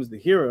becomes the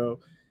hero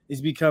is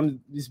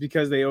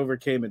because they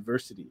overcame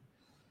adversity.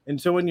 And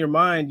so in your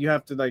mind, you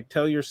have to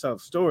tell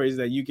yourself stories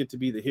that you get to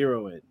be the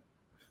hero in.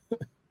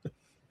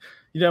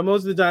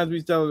 Most of the times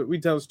we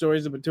tell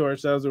stories to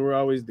ourselves that we're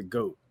always the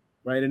GOAT,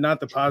 right? And not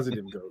the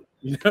positive GOAT.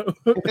 You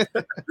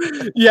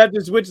have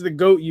to switch the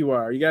GOAT you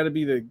are. You got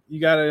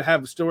to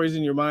have stories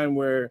in your mind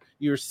where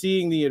you're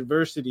seeing the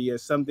adversity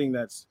as something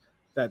that's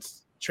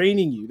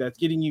training you, that's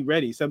getting you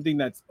ready, something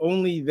that's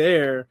only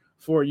there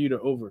for you to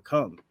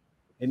overcome.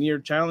 And your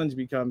challenge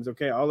becomes,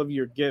 okay, all of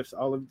your gifts,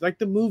 like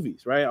the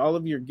movies, right? All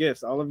of your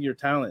gifts, all of your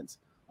talents,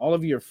 all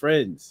of your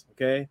friends,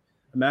 okay?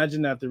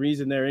 Imagine that the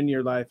reason they're in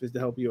your life is to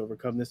help you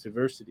overcome this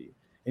adversity.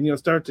 And you'll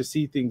start to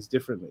see things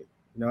differently.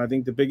 I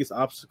think the biggest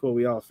obstacle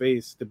we all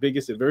face, the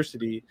biggest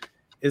adversity,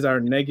 is our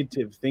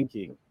negative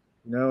thinking,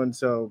 and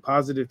so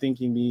positive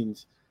thinking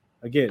means,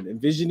 again,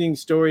 envisioning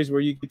stories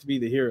where you get to be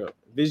the hero,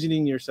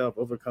 envisioning yourself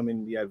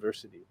overcoming the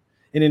adversity,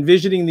 and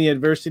envisioning the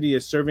adversity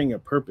as serving a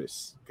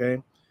purpose,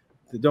 okay?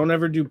 Don't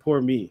ever do poor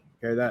me,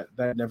 okay?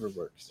 That never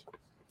works.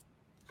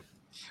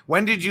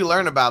 When did you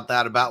learn about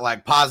that,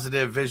 about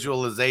positive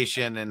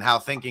visualization and how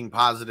thinking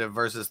positive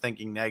versus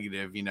thinking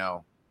negative,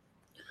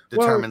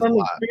 determines a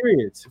lot?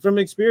 From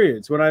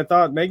experience. When I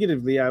thought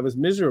negatively, I was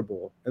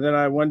miserable. And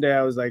then one day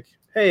I was like,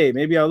 hey,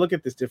 maybe I'll look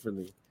at this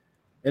differently.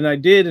 And I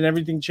did, and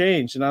everything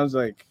changed. And I was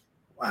like,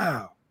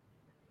 wow,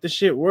 this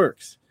shit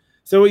works.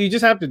 So you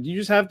just have to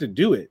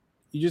do it.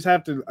 You just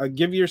have to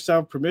give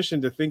yourself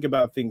permission to think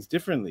about things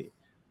differently.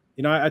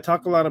 I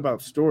talk a lot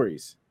about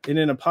stories. And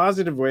in a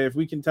positive way, if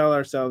we can tell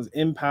ourselves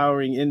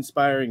empowering,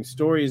 inspiring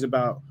stories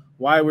about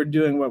why we're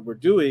doing what we're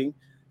doing,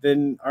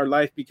 then our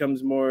life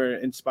becomes more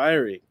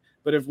inspiring.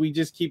 But if we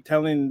just keep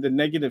telling the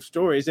negative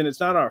stories, and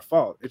it's not our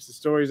fault, it's the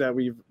stories that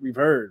we've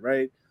heard,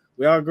 right?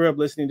 We all grew up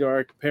listening to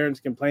our parents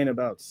complain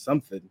about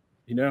something,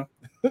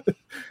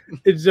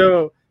 And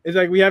so it's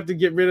like we have to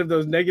get rid of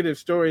those negative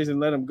stories and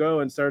let them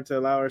go and start to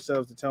allow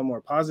ourselves to tell more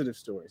positive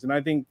stories. And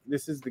I think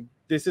this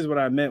is what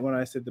I meant when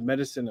I said the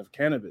medicine of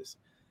cannabis.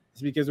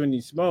 It's because when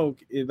you smoke,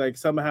 it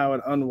somehow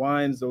it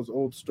unwinds those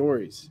old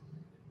stories,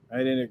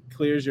 right? And it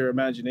clears your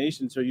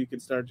imagination so you can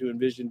start to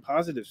envision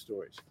positive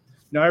stories.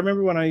 Now, I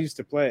remember when I used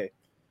to play,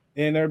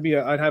 and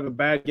I'd have a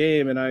bad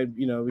game, and I'd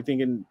be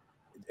thinking,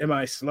 am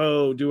I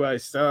slow? Do I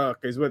suck?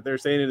 Is what they're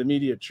saying in the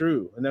media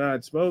true? And then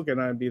I'd smoke,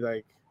 and I'd be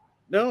like,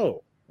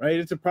 no, right?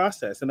 It's a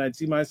process, and I'd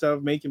see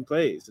myself making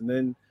plays, and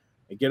then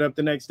I get up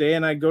the next day,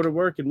 and I'd go to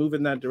work and move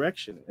in that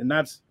direction, and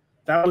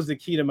that was the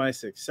key to my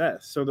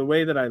success. So the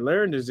way that I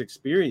learned is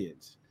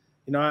experience.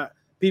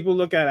 People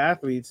look at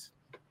athletes,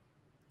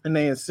 and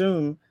they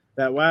assume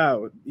that,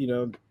 wow,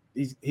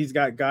 he's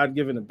got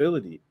God-given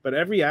ability. But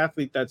every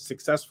athlete that's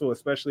successful,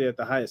 especially at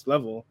the highest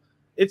level,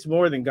 it's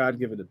more than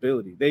God-given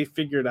ability. They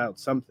figured out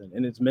something,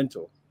 and it's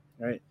mental,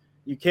 right?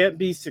 You can't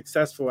be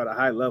successful at a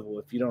high level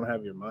if you don't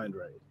have your mind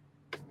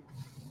right.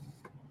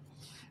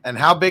 And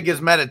how big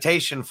is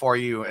meditation for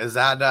you? Is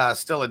that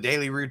still a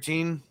daily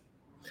routine?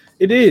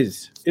 It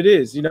is.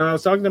 I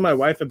was talking to my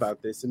wife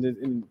about this,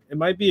 and it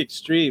might be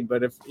extreme,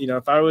 but if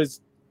I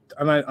was,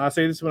 and I'll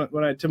say this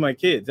to my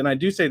kids, and I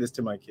do say this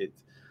to my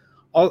kids,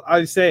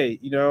 I say,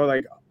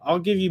 I'll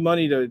give you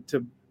money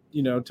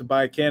to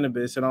buy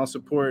cannabis, and I'll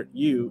support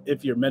you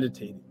if you're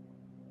meditating,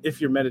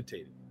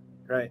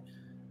 right?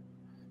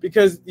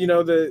 because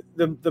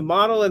the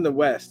model in the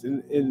West,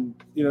 and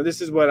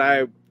this is what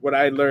I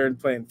learned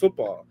playing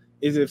football,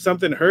 is if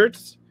something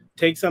hurts,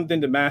 take something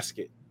to mask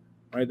it,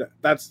 right?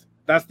 That's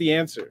the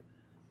answer.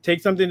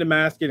 Take something to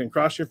mask it and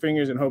cross your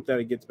fingers and hope that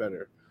it gets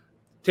better.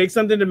 Take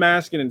something to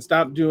mask it and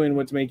stop doing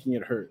what's making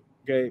it hurt.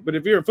 Okay, but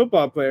if you're a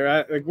football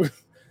player,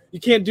 you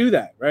can't do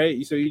that,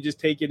 right? So you just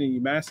take it and you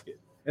mask it,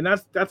 and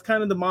that's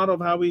kind of the model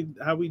of how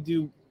we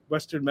do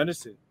Western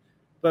medicine.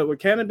 But with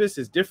cannabis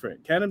is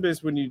different.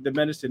 Cannabis, when the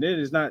medicine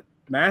is not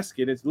mask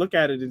it, it's look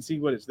at it and see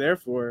what it's there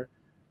for,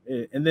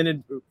 and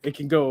then it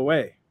can go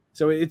away.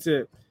 So it's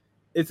a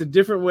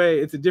different way.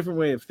 It's a different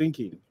way of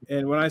thinking.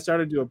 And when I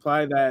started to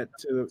apply that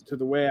to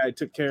the way I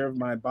took care of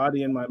my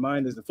body and my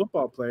mind as a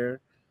football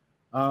player,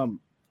 it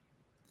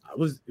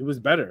was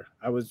better.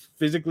 I was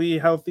physically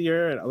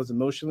healthier, and I was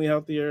emotionally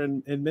healthier,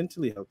 and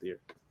mentally healthier.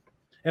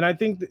 And I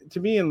think to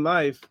me in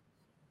life,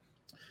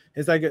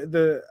 it's like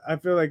I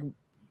feel like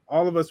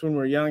all of us when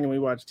we're young and we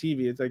watch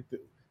TV, it's like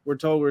we're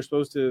told we're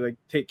supposed to like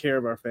take care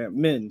of our family,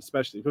 men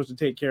especially, supposed to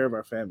take care of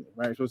our family,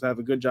 right? We're supposed to have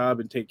a good job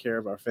and take care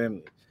of our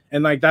family.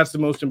 And like that's the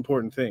most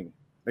important thing.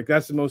 Like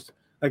that's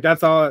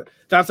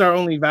our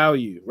only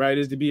value, right?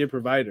 Is to be a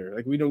provider.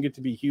 Like we don't get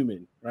to be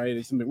human,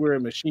 right? We're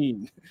a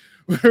machine.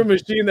 We're a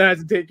machine that has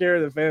to take care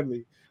of the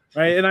family,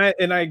 right?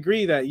 And I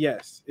agree that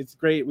yes, it's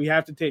great. We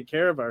have to take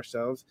care of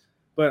ourselves,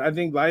 but I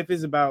think life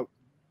is about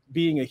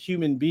being a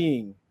human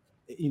being,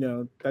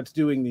 that's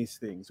doing these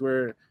things.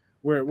 We're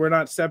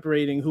not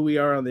separating who we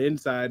are on the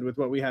inside with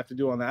what we have to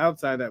do on the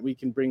outside, that we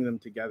can bring them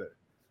together.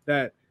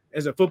 That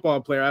as a football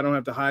player, I don't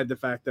have to hide the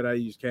fact that I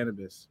use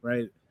cannabis,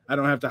 right? I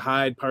don't have to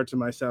hide parts of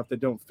myself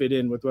that don't fit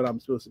in with what I'm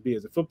supposed to be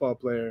as a football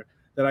player,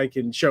 that I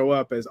can show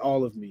up as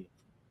all of me.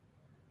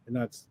 And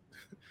that's,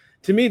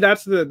 to me,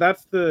 that's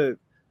the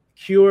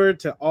cure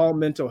to all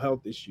mental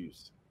health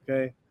issues,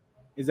 okay?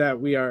 Is that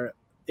we are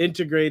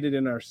integrated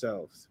in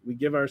ourselves. We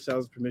give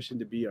ourselves permission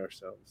to be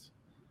ourselves.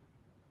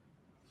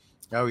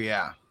 Oh,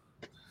 yeah.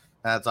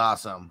 That's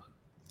awesome.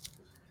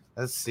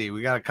 Let's see.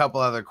 We got a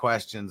couple other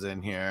questions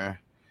in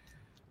here.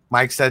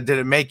 Mike said, did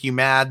it make you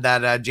mad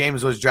that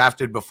James was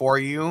drafted before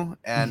you?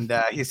 And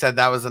he said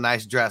that was a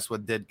nice dress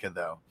with Ditka,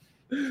 though.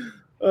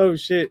 Oh,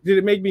 shit. Did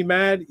it make me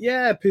mad?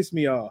 Yeah, it pissed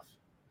me off.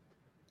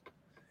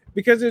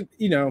 Because, and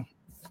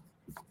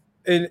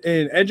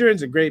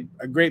Edgerrin's a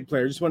great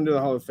player. Just went to the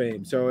Hall of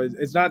Fame. So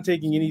it's not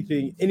taking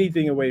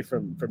anything away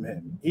from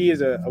him. He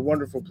is a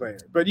wonderful player.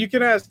 But you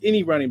can ask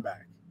any running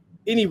back,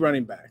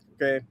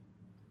 okay?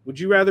 Would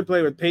you rather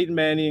play with Peyton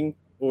Manning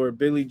or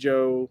Billy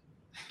Joe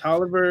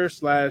Tolliver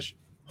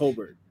 /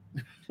 Holbert?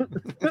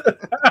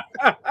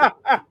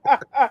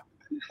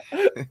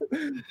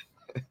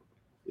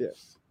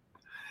 Yes.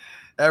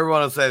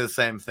 Everyone will say the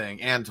same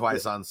thing, and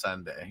twice on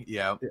Sunday.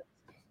 Yeah.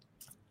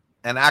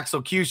 And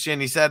Axel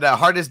Cushion, he said,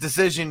 hardest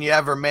decision you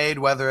ever made,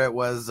 whether it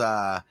was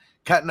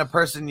cutting a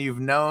person you've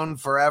known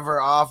forever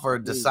off or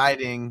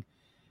deciding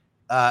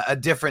a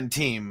different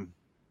team,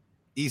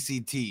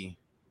 ECT,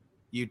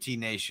 UT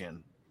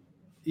Nation.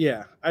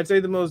 Yeah, I'd say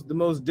the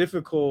most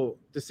difficult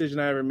decision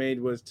I ever made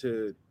was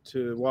to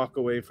walk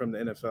away from the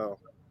NFL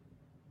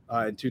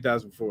in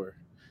 2004.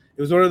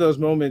 It was one of those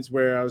moments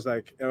where I was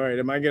like, all right,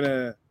 am I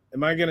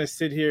gonna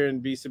sit here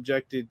and be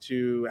subjected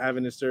to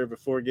having to serve a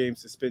 4-game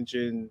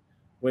suspension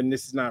when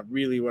this is not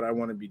really what I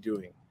want to be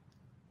doing,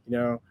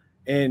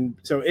 And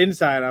so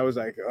inside I was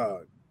like,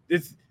 oh,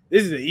 this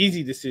is an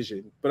easy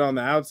decision, but on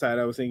the outside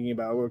I was thinking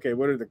about, okay,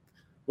 what are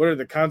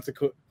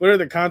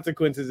the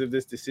consequences of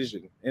this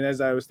decision? And as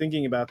I was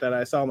thinking about that,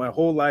 I saw my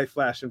whole life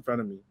flash in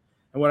front of me.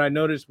 And what I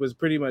noticed was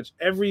pretty much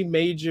every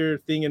major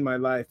thing in my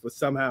life was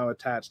somehow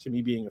attached to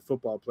me being a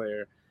football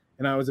player.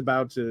 And I was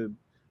about to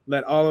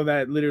let all of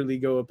that literally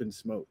go up in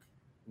smoke,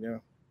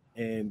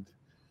 and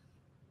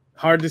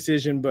hard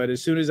decision. But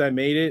as soon as I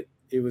made it,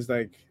 it was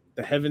like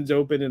the heavens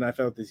opened and I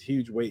felt this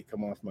huge weight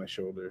come off my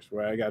shoulders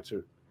where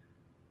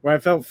I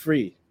felt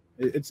free.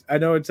 I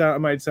know it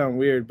might sound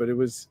weird, but it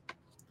was.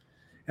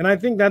 And I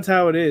think that's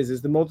how it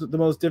is the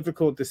most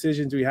difficult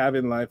decisions we have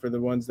in life are the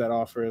ones that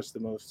offer us the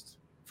most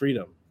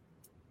freedom.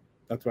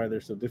 That's why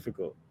they're so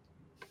difficult.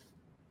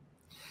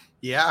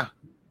 Yeah.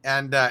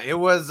 And it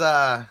was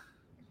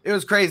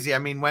crazy. I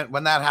mean,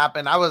 when that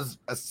happened, I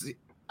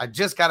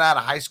just got out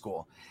of high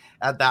school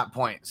at that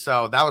point.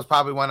 So that was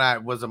probably when I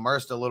was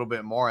immersed a little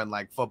bit more in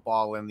like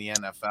football in the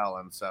NFL.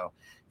 And so,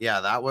 yeah,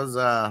 that was,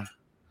 it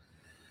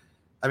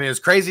was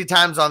crazy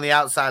times on the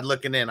outside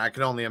looking in. I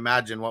could only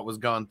imagine what was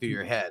going through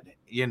your head,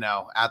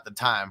 at the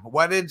time.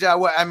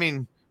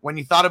 When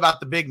you thought about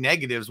the big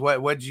negatives,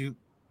 what did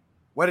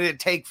it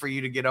take for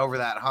you to get over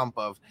that hump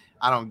of,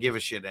 I don't give a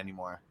shit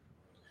anymore?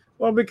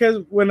 Well,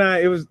 because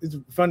it's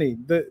funny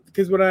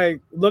because when I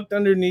looked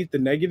underneath the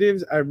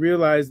negatives, I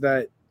realized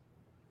that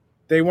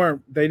they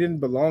didn't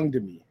belong to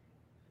me.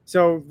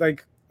 So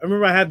like, I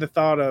remember I had the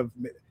thought of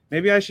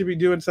maybe I should be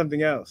doing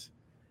something else.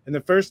 And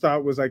the first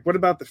thought was like, what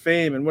about the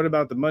fame and what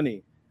about the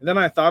money? And then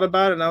I thought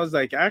about it and I was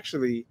like,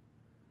 actually,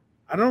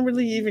 I don't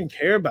really even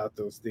care about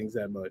those things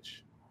that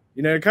much.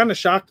 It kind of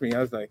shocked me.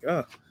 I was like,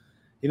 oh,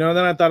 then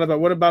I thought about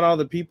what about all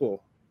the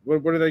people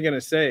what are they going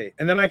to say?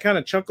 And then I kind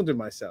of chuckled to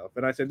myself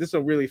and I said, this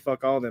will really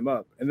fuck all of them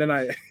up. And then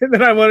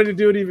I wanted to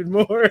do it even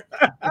more.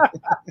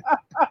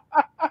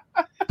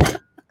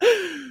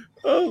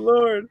 Oh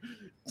Lord.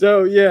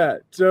 So yeah.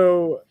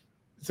 So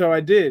I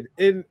did.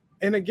 And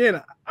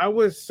again, I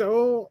was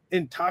so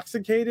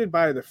intoxicated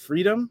by the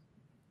freedom.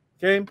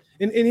 Okay.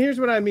 And here's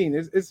what I mean.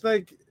 It's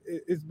like,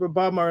 it's what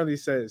Bob Marley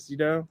says, you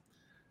know,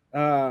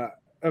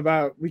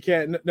 about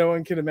no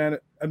one can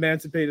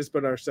emancipate us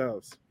but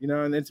ourselves, you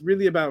know, and it's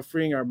really about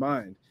freeing our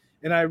mind.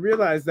 And I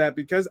realized that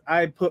because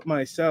I put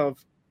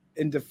myself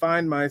and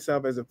defined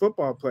myself as a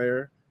football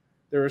player,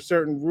 there are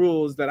certain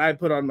rules that I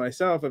put on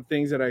myself of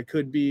things that I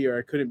could be or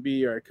I couldn't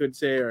be or I could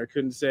say or I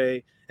couldn't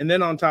say. And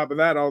then on top of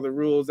that, all the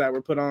rules that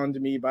were put on to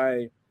me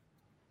by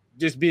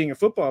just being a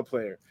football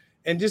player.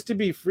 And just to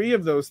be free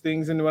of those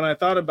things. And when I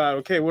thought about,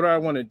 okay, what do I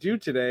want to do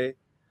today?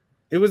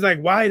 It was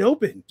like wide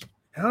open.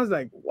 And I was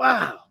like,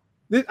 wow,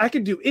 I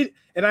could do it.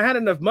 And I had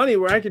enough money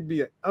where I could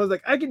do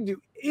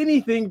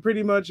anything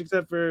pretty much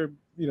except for,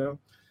 you know,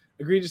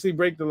 egregiously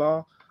break the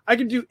law. I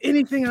can do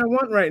anything I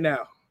want right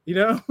now, you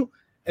know?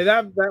 And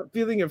that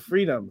feeling of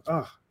freedom,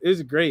 it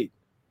was great,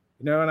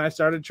 you know. And I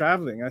started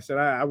traveling. I said,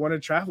 I want to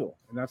travel,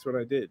 and that's what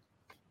I did.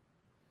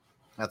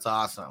 That's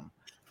awesome.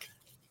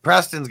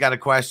 Preston's got a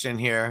question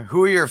here.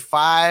 Who are your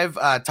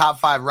top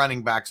 5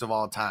 running backs of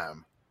all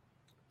time?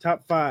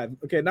 Top 5.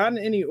 Okay, not in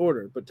any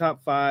order, but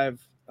top 5.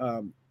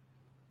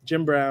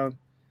 Jim Brown.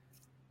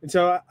 And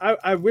so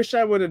I wish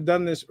I would have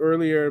done this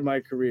earlier in my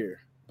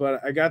career.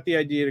 But I got the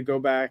idea to go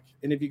back,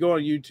 and if you go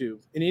on YouTube,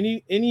 and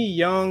any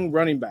young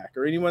running back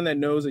or anyone that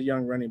knows a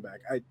young running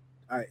back,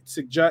 I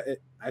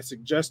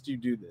suggest you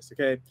do this.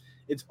 Okay,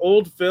 it's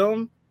old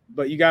film,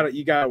 but you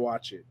gotta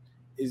watch it.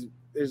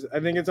 I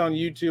think it's on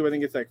YouTube. I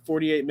think it's like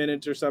 48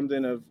 minutes or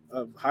something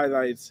of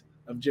highlights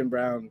of Jim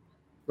Brown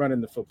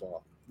running the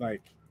football.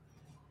 Like,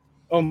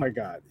 oh my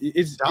God,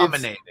 it's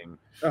dominating.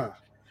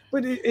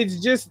 But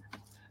it's just.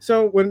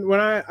 So when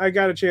I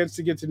got a chance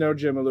to get to know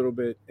Jim a little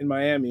bit in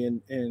Miami,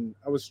 and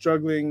I was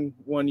struggling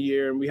one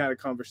year, and we had a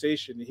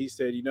conversation, and he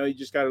said, you know, you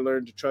just got to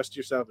learn to trust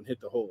yourself and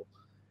hit the hole.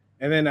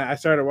 And then I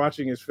started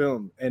watching his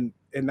film, and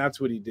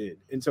that's what he did.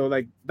 And so,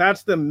 like,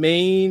 that's the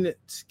main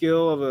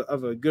skill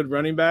of a good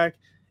running back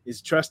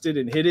is trust it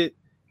and hit it.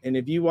 And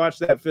if you watch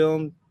that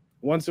film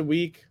once a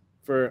week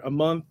for a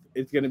month,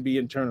 it's going to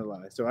be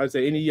internalized. So I'd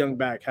say any young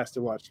back has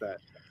to watch that.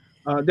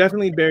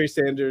 Definitely Barry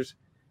Sanders.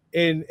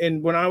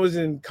 And when I was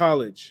in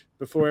college,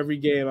 before every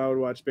game, I would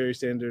watch Barry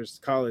Sanders'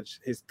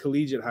 his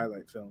collegiate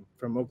highlight film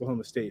from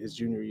Oklahoma State his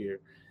junior year.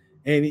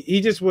 And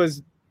he just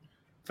was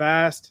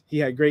fast. He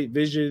had great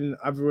vision.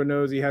 Everyone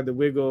knows he had the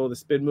wiggle, the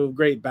spin move,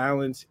 great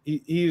balance.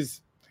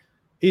 He's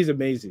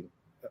amazing.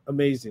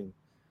 Amazing.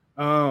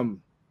 I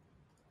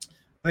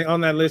think on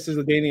that list is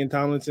LaDainian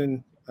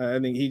Tomlinson. I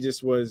think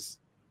he's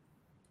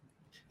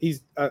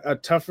a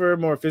tougher,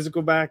 more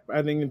physical back,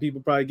 I think, than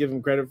people probably give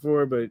him credit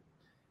for, but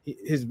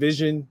his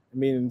vision. I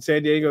mean, in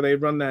San Diego, they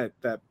run that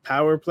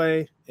power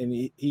play, and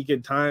he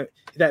could time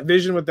that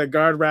vision with the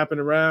guard wrapping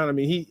around. I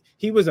mean,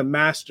 he was a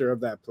master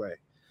of that play.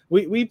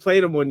 We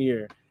played him one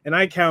year, and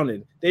I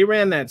counted. They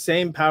ran that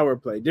same power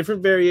play,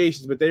 different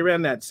variations, but they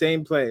ran that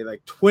same play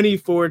like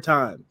 24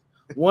 times.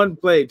 One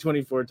play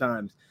 24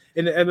 times,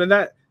 and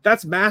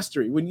that's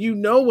mastery. When you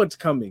know what's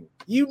coming,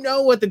 you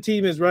know what the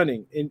team is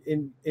running,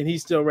 and he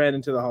still ran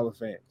into the Hall of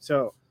Fame.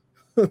 So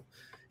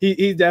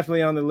he's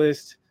definitely on the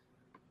list.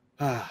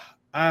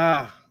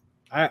 I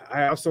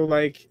also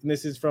like, and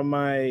this is from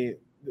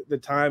the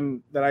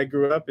time that I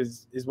grew up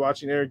is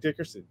watching Eric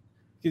Dickerson,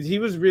 because he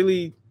was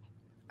really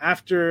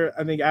after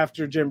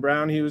Jim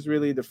Brown, he was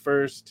really the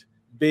first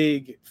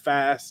big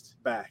fast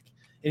back,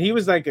 and he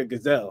was like a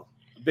gazelle,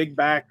 big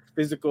back,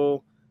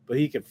 physical, but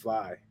he could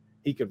fly,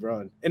 he could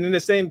run. And in the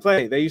same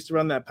play, they used to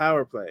run that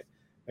power play,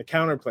 a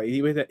counter play.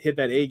 He would hit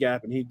that A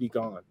gap and he'd be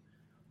gone.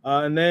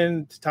 And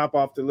then to top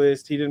off the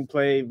list, he didn't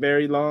play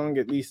very long,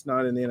 at least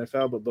not in the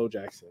NFL, but Bo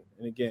Jackson.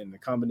 And again, the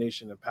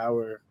combination of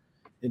power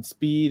and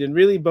speed, and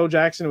really Bo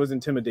Jackson was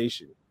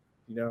intimidation.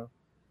 You know,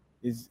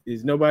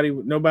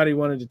 nobody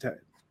wanted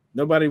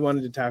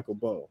to tackle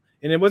Bo,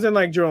 and it wasn't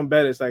like Jerome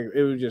Bettis, like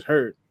it would just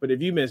hurt. But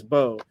if you miss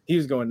Bo, he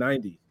was going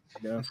 90.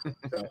 You know,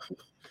 so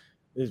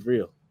it's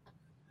real.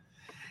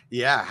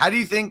 Yeah. How do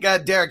you think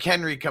Derrick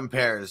Henry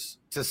compares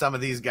to some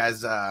of these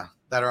guys that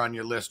are on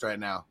your list right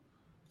now?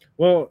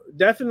 Well,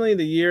 definitely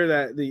the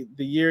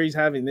year he's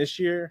having this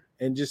year,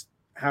 and just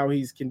how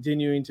he's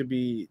continuing to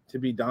be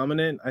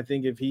dominant. I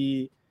think if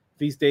he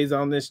stays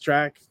on this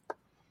track,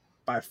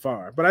 by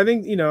far. But I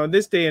think, you know, in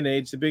this day and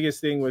age, the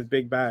biggest thing with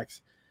big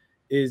backs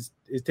is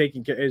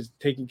taking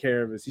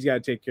care of his. He's got to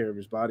take care of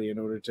his body in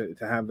order to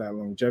have that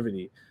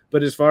longevity.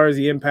 But as far as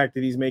the impact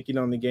that he's making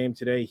on the game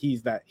today,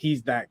 he's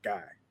that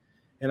guy.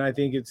 And I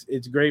think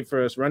it's great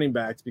for us running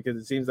backs, because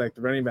it seems like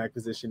the running back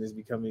position is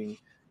becoming,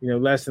 you know,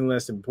 less and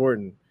less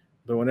important.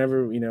 But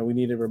whenever, you know, we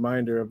need a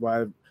reminder of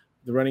why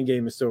the running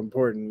game is so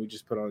important, we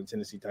just put on a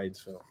Tennessee Titans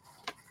film.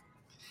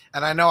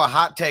 And I know a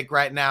hot take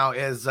right now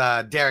is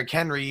Derrick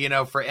Henry, you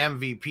know, for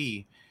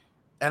MVP.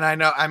 And I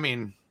know, I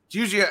mean, It's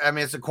usually, I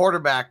mean, it's a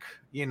quarterback,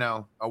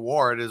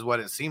 award is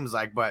what it seems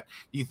like. But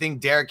you think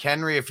Derrick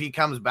Henry, if he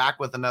comes back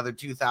with another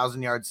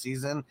 2,000-yard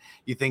season,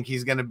 you think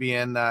he's going to be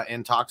in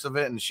talks of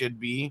it and should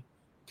be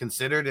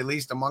considered at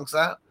least amongst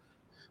that?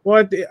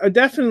 Well,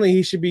 definitely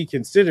he should be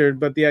considered,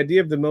 but the idea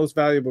of the most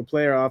valuable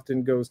player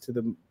often goes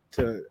to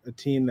a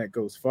team that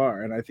goes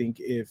far. And I think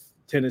if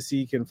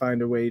Tennessee can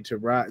find a way to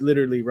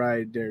literally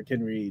ride Derrick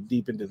Henry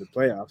deep into the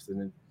playoffs,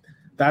 then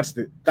that's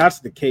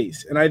the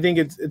case. And I think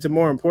it's a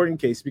more important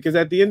case because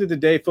at the end of the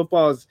day,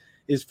 football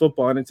is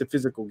football and it's a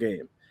physical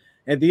game.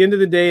 At the end of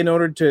the day, in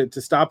order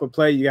to stop a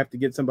play, you have to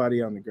get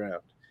somebody on the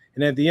ground.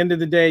 And at the end of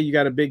the day, you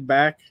got a big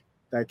back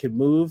that can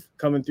move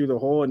coming through the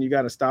hole and you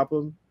got to stop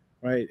him.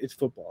 Right, it's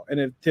football, and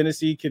if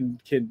Tennessee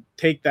can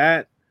take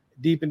that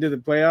deep into the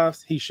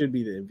playoffs, he should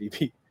be the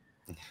MVP.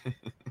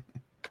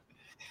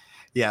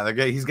 Yeah,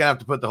 he's gonna have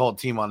to put the whole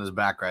team on his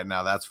back right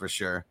now. That's for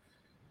sure.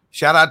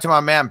 Shout out to my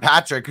man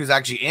Patrick, who's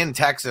actually in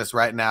Texas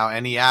right now,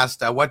 and he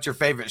asked what your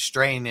favorite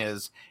strain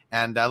is,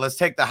 and let's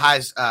take the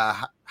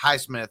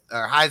Heisman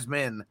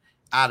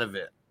out of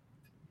it.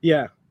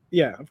 Yeah,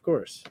 of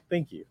course.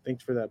 Thank you.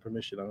 Thanks for that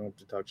permission. I don't have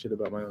to talk shit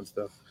about my own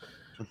stuff.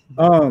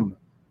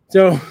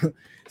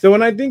 So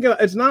when I think of,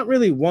 it's not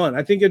really one,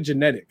 I think of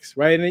genetics,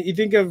 right? And you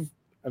think of,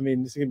 I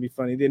mean, this is going to be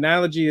funny. The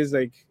analogy is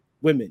like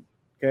women,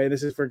 okay?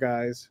 This is for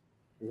guys,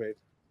 right?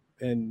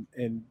 And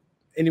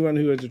anyone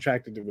who is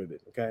attracted to women,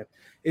 okay?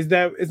 Is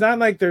that, it's not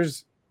like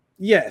there's,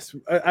 yes,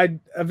 I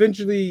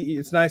eventually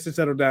it's nice to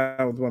settle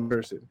down with one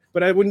person.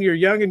 But when you're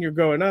young and you're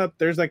growing up,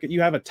 there's like, you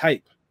have a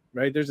type,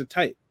 right? There's a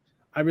type.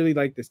 I really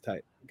like this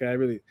type,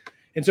 okay?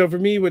 And so for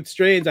me with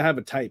strains, I have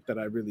a type that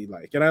I really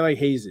like. And I like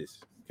hazes.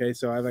 Okay,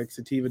 so I like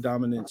sativa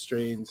dominant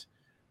strains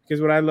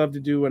because what I love to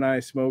do when I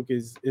smoke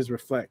is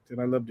reflect,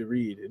 and I love to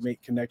read and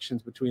make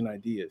connections between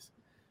ideas.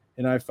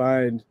 And I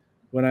find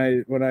when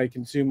I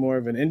consume more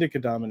of an indica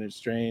dominant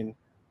strain,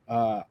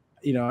 I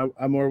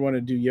more want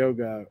to do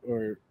yoga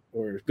or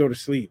go to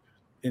sleep.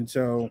 And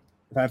so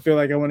if I feel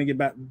like I want to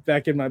get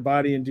back in my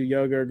body and do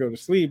yoga or go to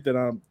sleep, then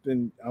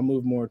I'll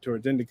move more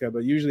towards indica.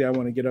 But usually I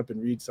want to get up and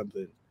read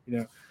something.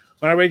 When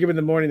I wake up in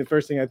the morning, the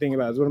first thing I think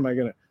about is what am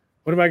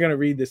I gonna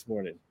read this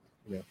morning?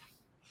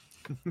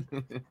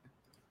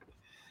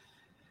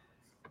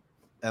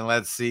 And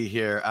let's see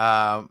here.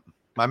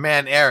 My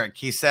man Eric,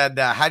 he said,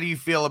 how do you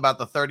feel about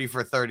the 30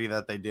 for 30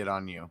 that they did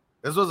on you?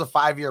 This was a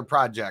 5-year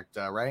project,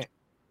 right?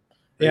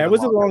 Yeah, it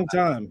was a long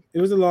time. It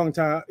was a long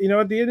time.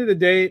 At the end of the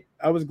day,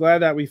 I was glad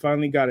that we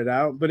finally got it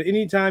out. But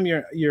anytime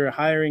you're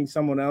hiring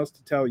someone else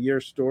to tell your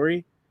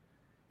story,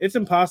 it's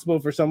impossible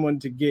for someone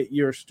to get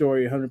your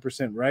story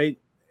 100% right.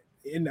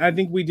 And I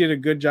think we did a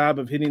good job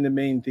of hitting the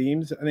main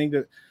themes. I think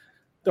that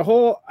the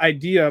whole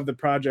idea of the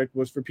project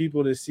was for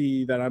people to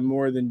see that I'm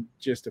more than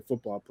just a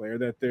football player,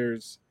 that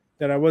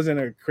I wasn't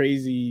a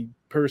crazy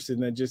person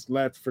that just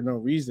left for no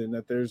reason,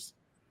 that there's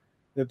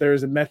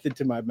a method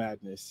to my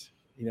madness,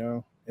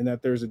 and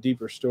that there's a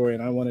deeper story.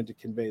 And I wanted to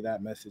convey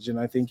that message. And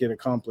I think it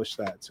accomplished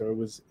that. So it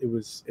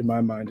was in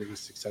my mind, it was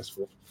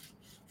successful.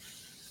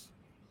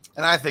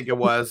 And I think it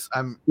was.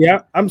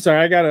 I'm sorry.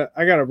 I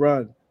gotta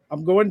run.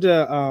 I'm going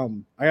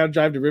to, I gotta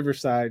drive to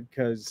Riverside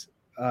because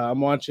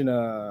I'm watching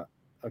a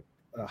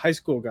high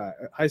school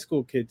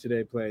kid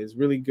today plays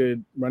really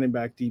good running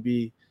back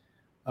DB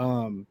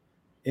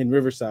in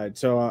Riverside.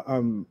 So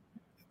I'm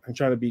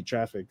trying to beat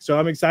traffic. So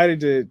I'm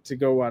excited to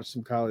go watch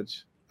some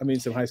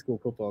high school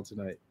football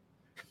tonight.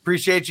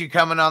 Appreciate you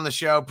coming on the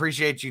show.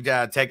 Appreciate you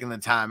taking the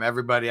time.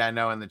 Everybody I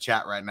know in the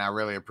chat right now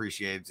really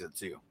appreciates it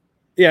too.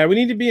 Yeah, we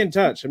need to be in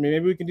touch. I mean,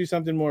 maybe we can do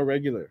something more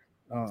regular.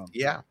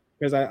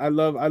 Because I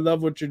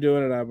love what you're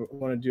doing and I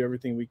want to do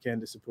everything we can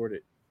to support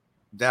it.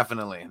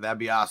 Definitely. That'd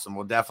be awesome.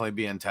 We'll definitely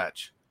be in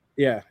touch.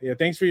 Yeah.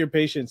 Thanks for your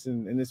patience.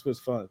 And this was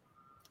fun.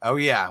 Oh,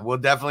 yeah. We'll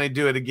definitely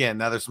do it again.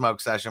 Another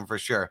smoke session for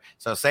sure.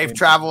 So safe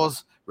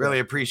travels. Really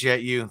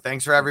appreciate you.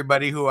 Thanks for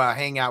everybody who was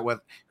hanging out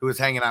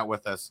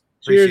with us.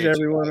 Cheers,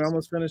 everyone. I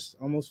almost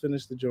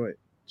finished the joint.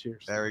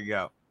 Cheers. There we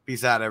go.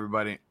 Peace out,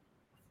 everybody.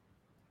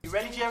 You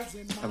ready, Jerry?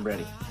 I'm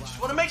ready.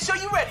 Just want to make sure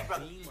you're ready,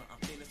 brother.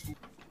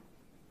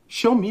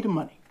 Show me the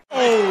money.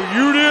 Oh,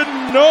 you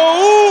didn't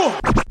know?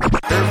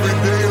 Every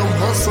day I'm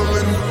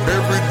hustling.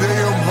 Every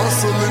day I'm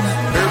hustling.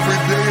 Every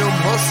day I'm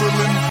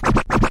hustling.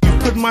 You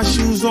put my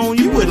shoes on,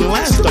 you wouldn't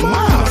last a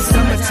mile.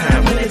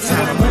 Summertime,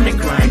 wintertime, I'm on the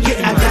grind.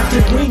 Yeah, I got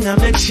the ring, I'm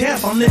the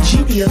champ, I'm the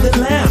genie of the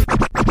lamp.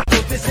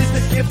 This is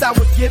the gift I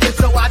was given,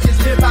 so I just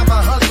live by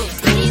my hustle.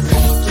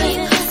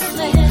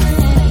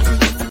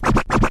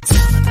 It's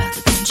all about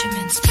the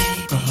Benjamins,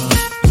 baby.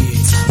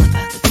 It's all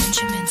about the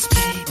Benjamins,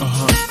 baby.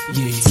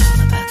 It's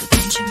all about the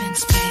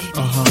Benjamins, baby.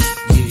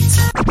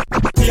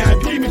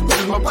 VIP, me put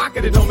in my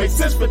pocket, it don't make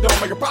sense, but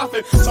don't make a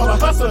profit. It's all a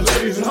hustle,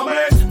 ladies and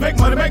homies. Make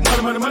money, money.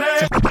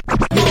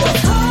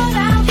 Called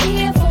out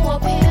here for a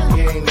pill.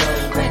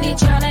 Really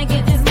tryna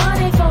get this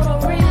money for the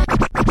real.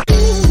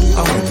 I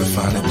want to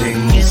find a thing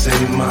to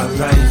save my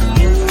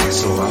life,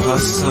 so I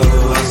hustle.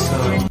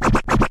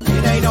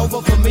 It ain't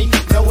over for me,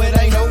 no, it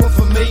ain't over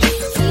for me.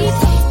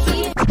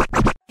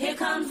 Here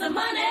comes the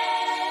money.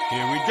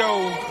 Here we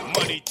go.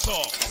 Money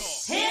talk.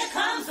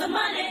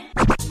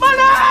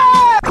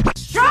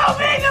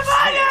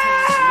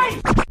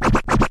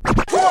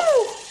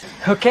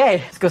 Okay,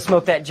 let's go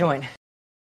smoke that joint.